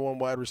was your number 1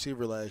 wide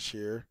receiver last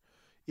year.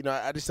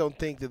 I just don't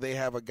think that they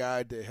have a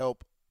guy to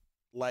help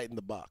lighten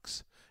the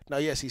box. Now,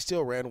 yes, he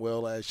still ran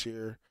well last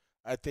year.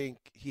 I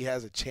think he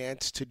has a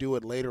chance to do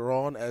it later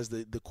on as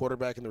the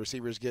quarterback and the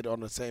receivers get on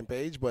the same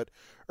page. But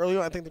early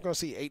on, I think they're going to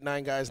see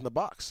 8-9 guys in the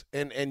box.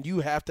 And you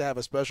have to have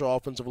a special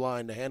offensive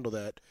line to handle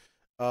that.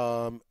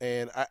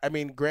 And, I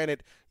mean,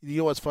 granted, you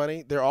know what's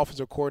funny? Their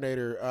offensive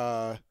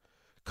coordinator,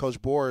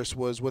 Coach Boris,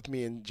 was with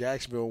me in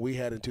Jacksonville when we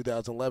had in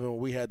 2011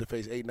 when we had to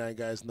face 8-9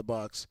 guys in the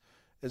box.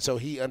 And so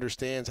he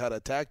understands how to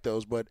attack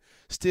those, but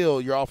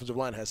still your offensive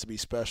line has to be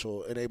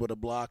special and able to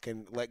block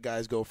and let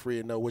guys go free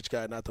and know which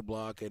guy not to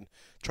block and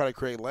try to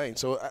create lanes.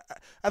 So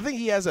I think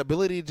he has the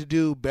ability to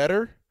do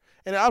better.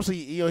 And obviously,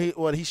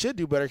 he should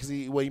do better because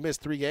he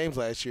missed 3 games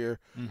last year.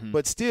 Mm-hmm.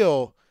 But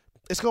still,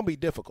 it's going to be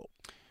difficult.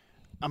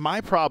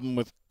 My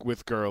problem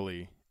with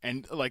Gurley,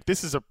 and like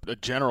this is a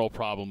general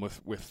problem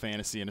with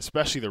fantasy and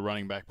especially the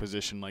running back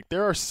position. Like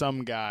there are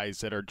some guys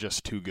that are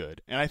just too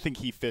good, and I think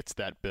he fits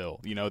that bill.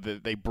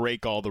 They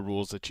break all the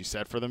rules that you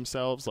set for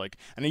themselves. Like,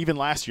 and even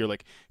last year,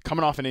 like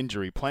coming off an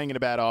injury, playing in a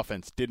bad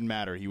offense didn't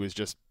matter. He was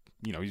just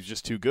he was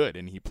just too good,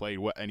 and he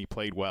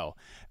played well.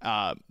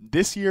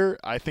 This year,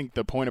 I think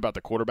the point about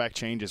the quarterback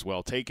change is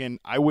well taken.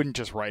 I wouldn't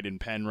just write in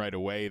pen right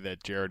away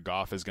that Jared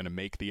Goff is going to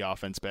make the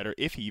offense better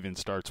if he even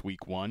starts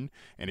week 1,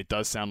 and it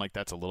does sound like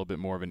that's a little bit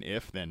more of an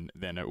if than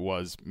it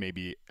was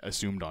maybe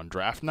assumed on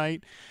draft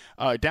night.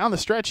 Down the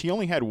stretch, he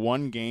only had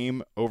 1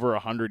 game over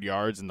 100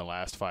 yards in the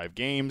last 5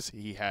 games.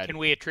 Can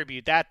we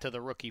attribute that to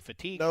the rookie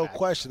fatigue? No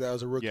question, that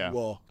was a rookie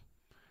wall.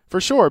 For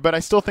sure, but I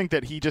still think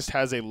that he just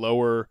has a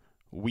lower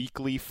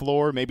weekly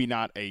floor, maybe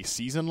not a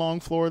season-long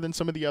floor than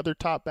some of the other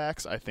top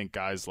backs. I think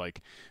guys like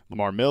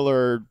Lamar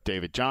Miller,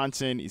 David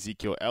Johnson,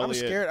 Ezekiel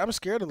Elliott. I'm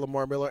scared of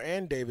Lamar Miller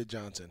and David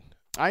Johnson.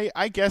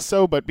 I guess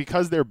so, but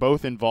because they're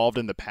both involved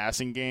in the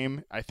passing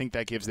game, I think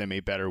that gives them a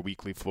better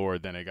weekly floor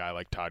than a guy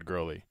like Todd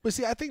Gurley. But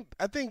see, I think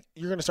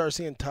you're going to start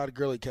seeing Todd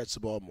Gurley catch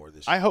the ball more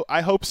this year.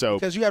 I hope so.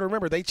 Because you got to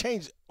remember, they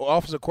changed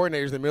offensive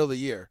coordinators in the middle of the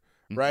year.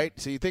 Right?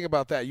 So you think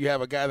about that. You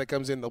have a guy that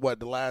comes in the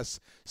last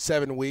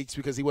 7 weeks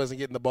because he wasn't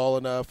getting the ball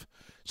enough.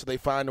 So they're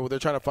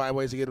trying to find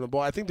ways to get him the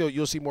ball. I think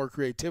you'll see more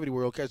creativity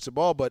where he'll catch the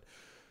ball. But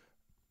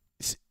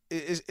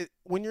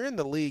when you're in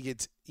the league,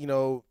 it's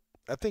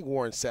I think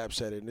Warren Sapp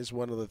said it, and it's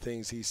one of the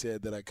things he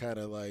said that I kind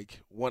of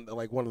one of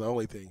the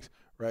only things,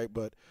 right?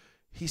 But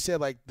he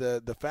said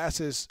the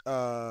fastest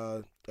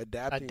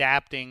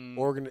adapting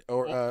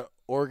organism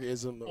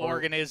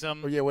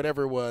or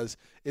whatever it was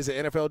is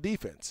an NFL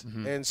defense,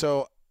 and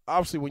so.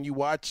 Obviously, when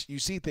you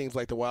see things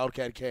like the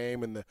Wildcat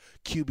came and the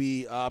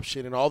QB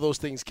option and all those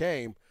things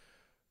came,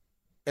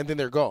 and then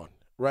they're gone,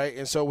 right?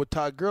 And so with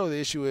Todd Gurley, the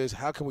issue is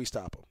how can we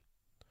stop him?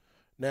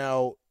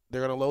 Now,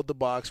 they're going to load the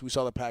box. We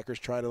saw the Packers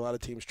try it. A lot of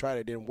teams tried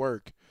it. It didn't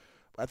work.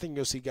 I think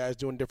you'll see guys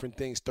doing different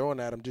things, throwing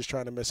at him, just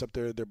trying to mess up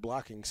their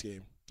blocking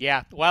scheme.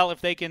 Yeah, well, if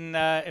they can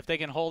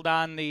hold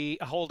off the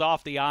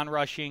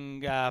onrushing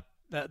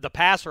the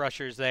pass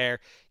rushers there,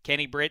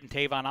 Kenny Britt and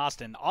Tavon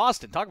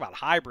Austin. Talk about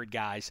hybrid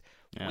guys.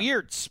 Yeah.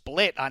 Weird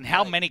split on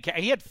how many –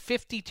 he had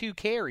 52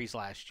 carries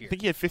last year. I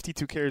think he had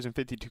 52 carries and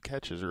 52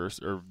 catches,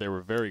 or they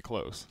were very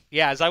close.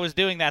 Yeah, as I was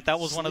doing that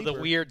was one of the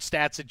weird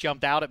stats that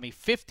jumped out at me.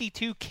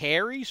 52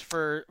 carries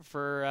for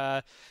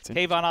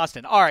Tavon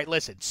Austin. All right,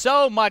 listen,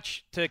 so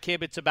much to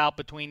kibitz about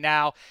between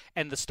now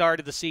and the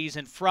start of the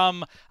season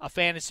from a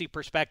fantasy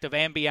perspective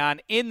and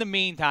beyond. In the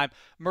meantime,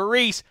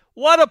 Maurice,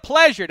 What a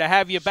pleasure to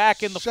have you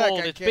back in the Shaq,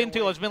 fold.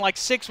 It's been like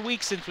 6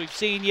 weeks since we've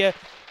seen you.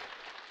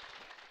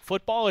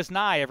 Football is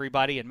nigh,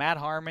 everybody, and Matt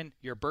Harmon,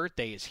 your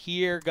birthday is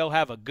here. Go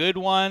have a good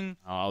one.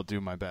 I'll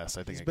do my best.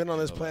 I think he's been on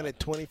this planet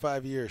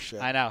 25 years,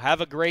 Shaq. I know. Have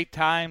a great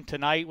time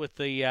tonight with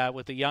the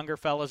younger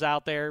fellas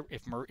out there.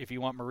 If you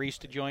want Maurice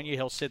to join you,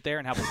 he'll sit there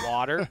and have a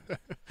water.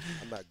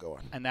 I'm not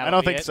going. And I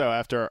don't think so.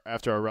 After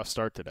a rough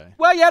start today.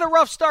 Well, you had a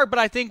rough start, but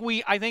I think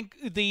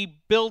the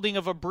building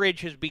of a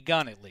bridge has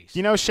begun at least.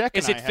 You know, Shaq.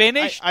 Is it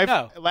finished?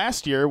 No.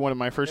 Last year, one of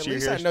my first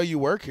years here. I know you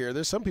work here.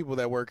 There's some people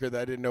that work here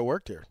that I didn't know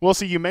worked here. Well,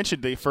 see, you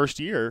mentioned the first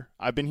year.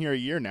 I've been here a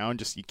year now, and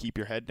just you keep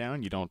your head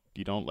down. You don't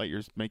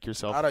make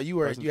yourself. I know you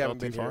haven't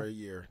been here a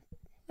year.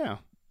 Yeah,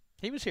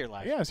 he was here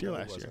last. Yeah, he was here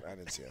last year. I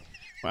didn't see him.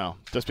 Well,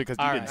 just because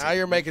you didn't. Now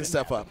you're making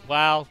stuff up.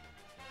 Well,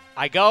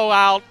 I go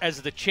out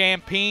as the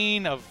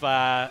champion of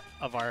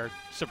our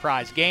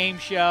surprise game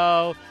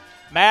show.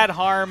 Matt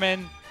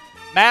Harmon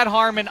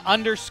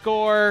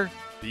 _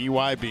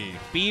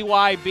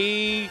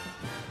 BYB.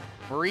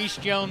 Maurice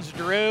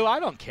Jones-Drew. I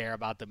don't care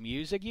about the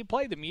music. You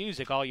play the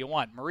music all you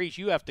want. Maurice,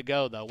 you have to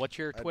go, though. What's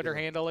your Twitter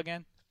handle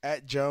again?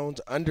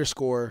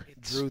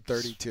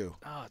 @Jones_Drew32.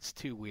 Oh, it's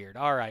too weird.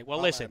 All right. Well,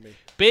 listen,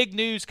 big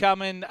news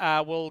coming.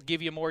 We'll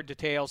give you more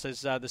details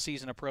as the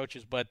season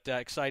approaches, but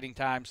exciting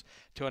times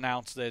to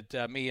announce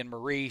that me and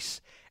Maurice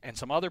and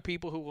some other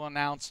people who will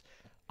announce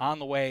on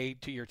the way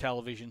to your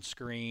television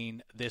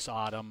screen this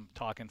autumn,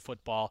 talking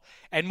football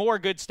and more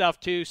good stuff,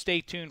 too. Stay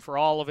tuned for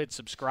all of it.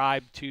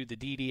 Subscribe to the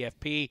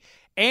DDFP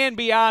and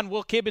beyond.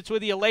 We'll kibitz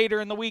with you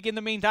later in the week. In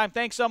the meantime,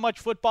 thanks so much,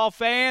 football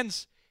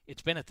fans.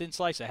 It's been a thin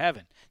slice of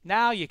heaven.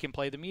 Now you can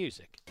play the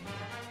music.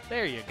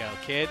 There you go,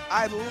 kid.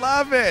 I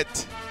love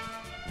it.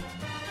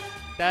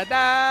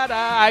 Da-da-da,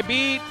 I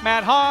beat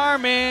Matt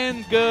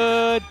Harmon.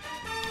 Good.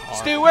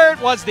 Stewart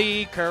was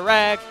the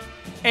correct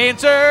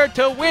answer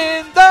to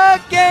win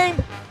the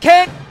game.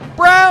 Kent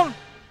Brown.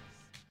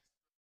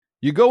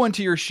 You go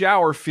into your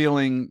shower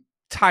feeling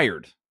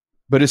tired,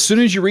 but as soon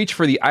as you reach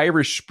for the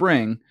Irish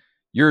Spring,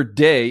 your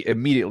day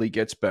immediately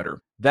gets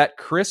better. That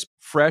crisp,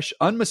 fresh,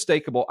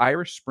 unmistakable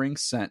Irish Spring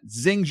scent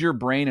zings your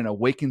brain and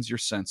awakens your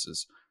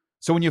senses.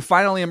 So when you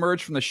finally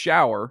emerge from the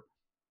shower,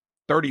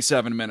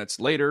 37 minutes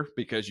later,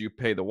 because you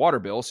pay the water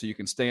bill so you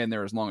can stay in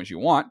there as long as you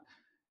want,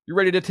 you're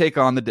ready to take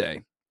on the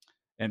day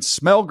and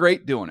smell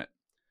great doing it.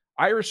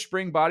 Irish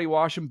Spring Body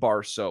Wash and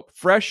Bar Soap.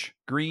 Fresh,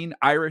 green,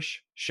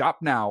 Irish. Shop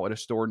now at a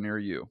store near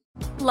you.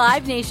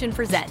 Live Nation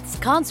presents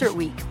Concert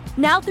Week.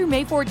 Now through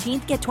May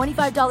 14th, get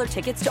 $25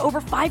 tickets to over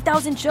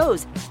 5,000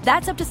 shows.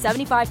 That's up to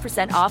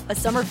 75% off a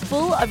summer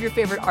full of your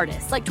favorite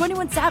artists like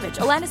 21 Savage,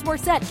 Alanis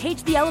Morissette,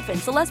 Cage the Elephant,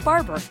 Celeste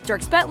Barber,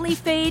 Dierks Bentley,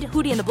 Fade,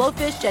 Hootie and the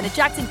Blowfish, Janet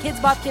Jackson, Kids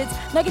Bop Kids,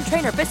 Meghan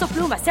Trainor, Peso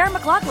Pluma, Sarah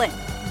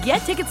McLachlan. Get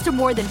tickets to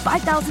more than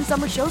 5,000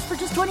 summer shows for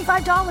just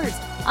 $25.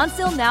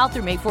 Until now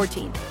through May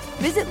 14th.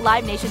 Visit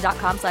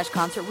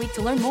LiveNation.com/Concert Week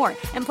to learn more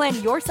and plan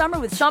your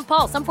summer with Sean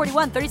Paul, Sum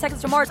 41, 30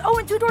 Seconds to Mars,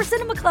 and Two Door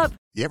Cinema Club.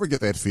 You ever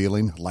get that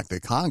feeling like the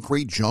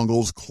concrete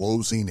jungle's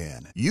closing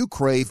in? You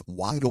crave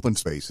wide open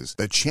spaces,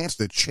 the chance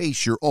to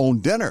chase your own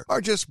dinner, or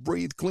just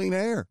breathe clean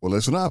air. Well,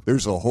 listen up.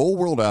 There's a whole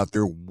world out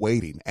there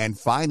waiting, and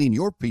finding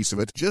your piece of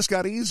it just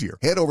got easier.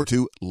 Head over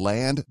to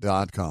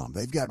Land.com.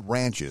 They've got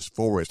ranches,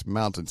 forests,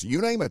 mountains, you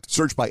name it.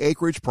 Search by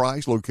acreage,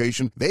 price,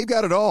 location. They've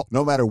got it all.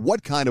 No matter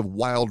what kind of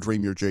wild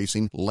dream you're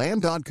chasing,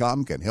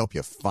 Land.com can help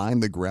you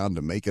find the ground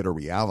to make it a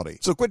reality.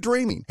 So quit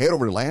dreaming. Head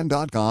over to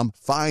Land.com,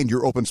 find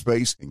your open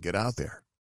space, and get out there.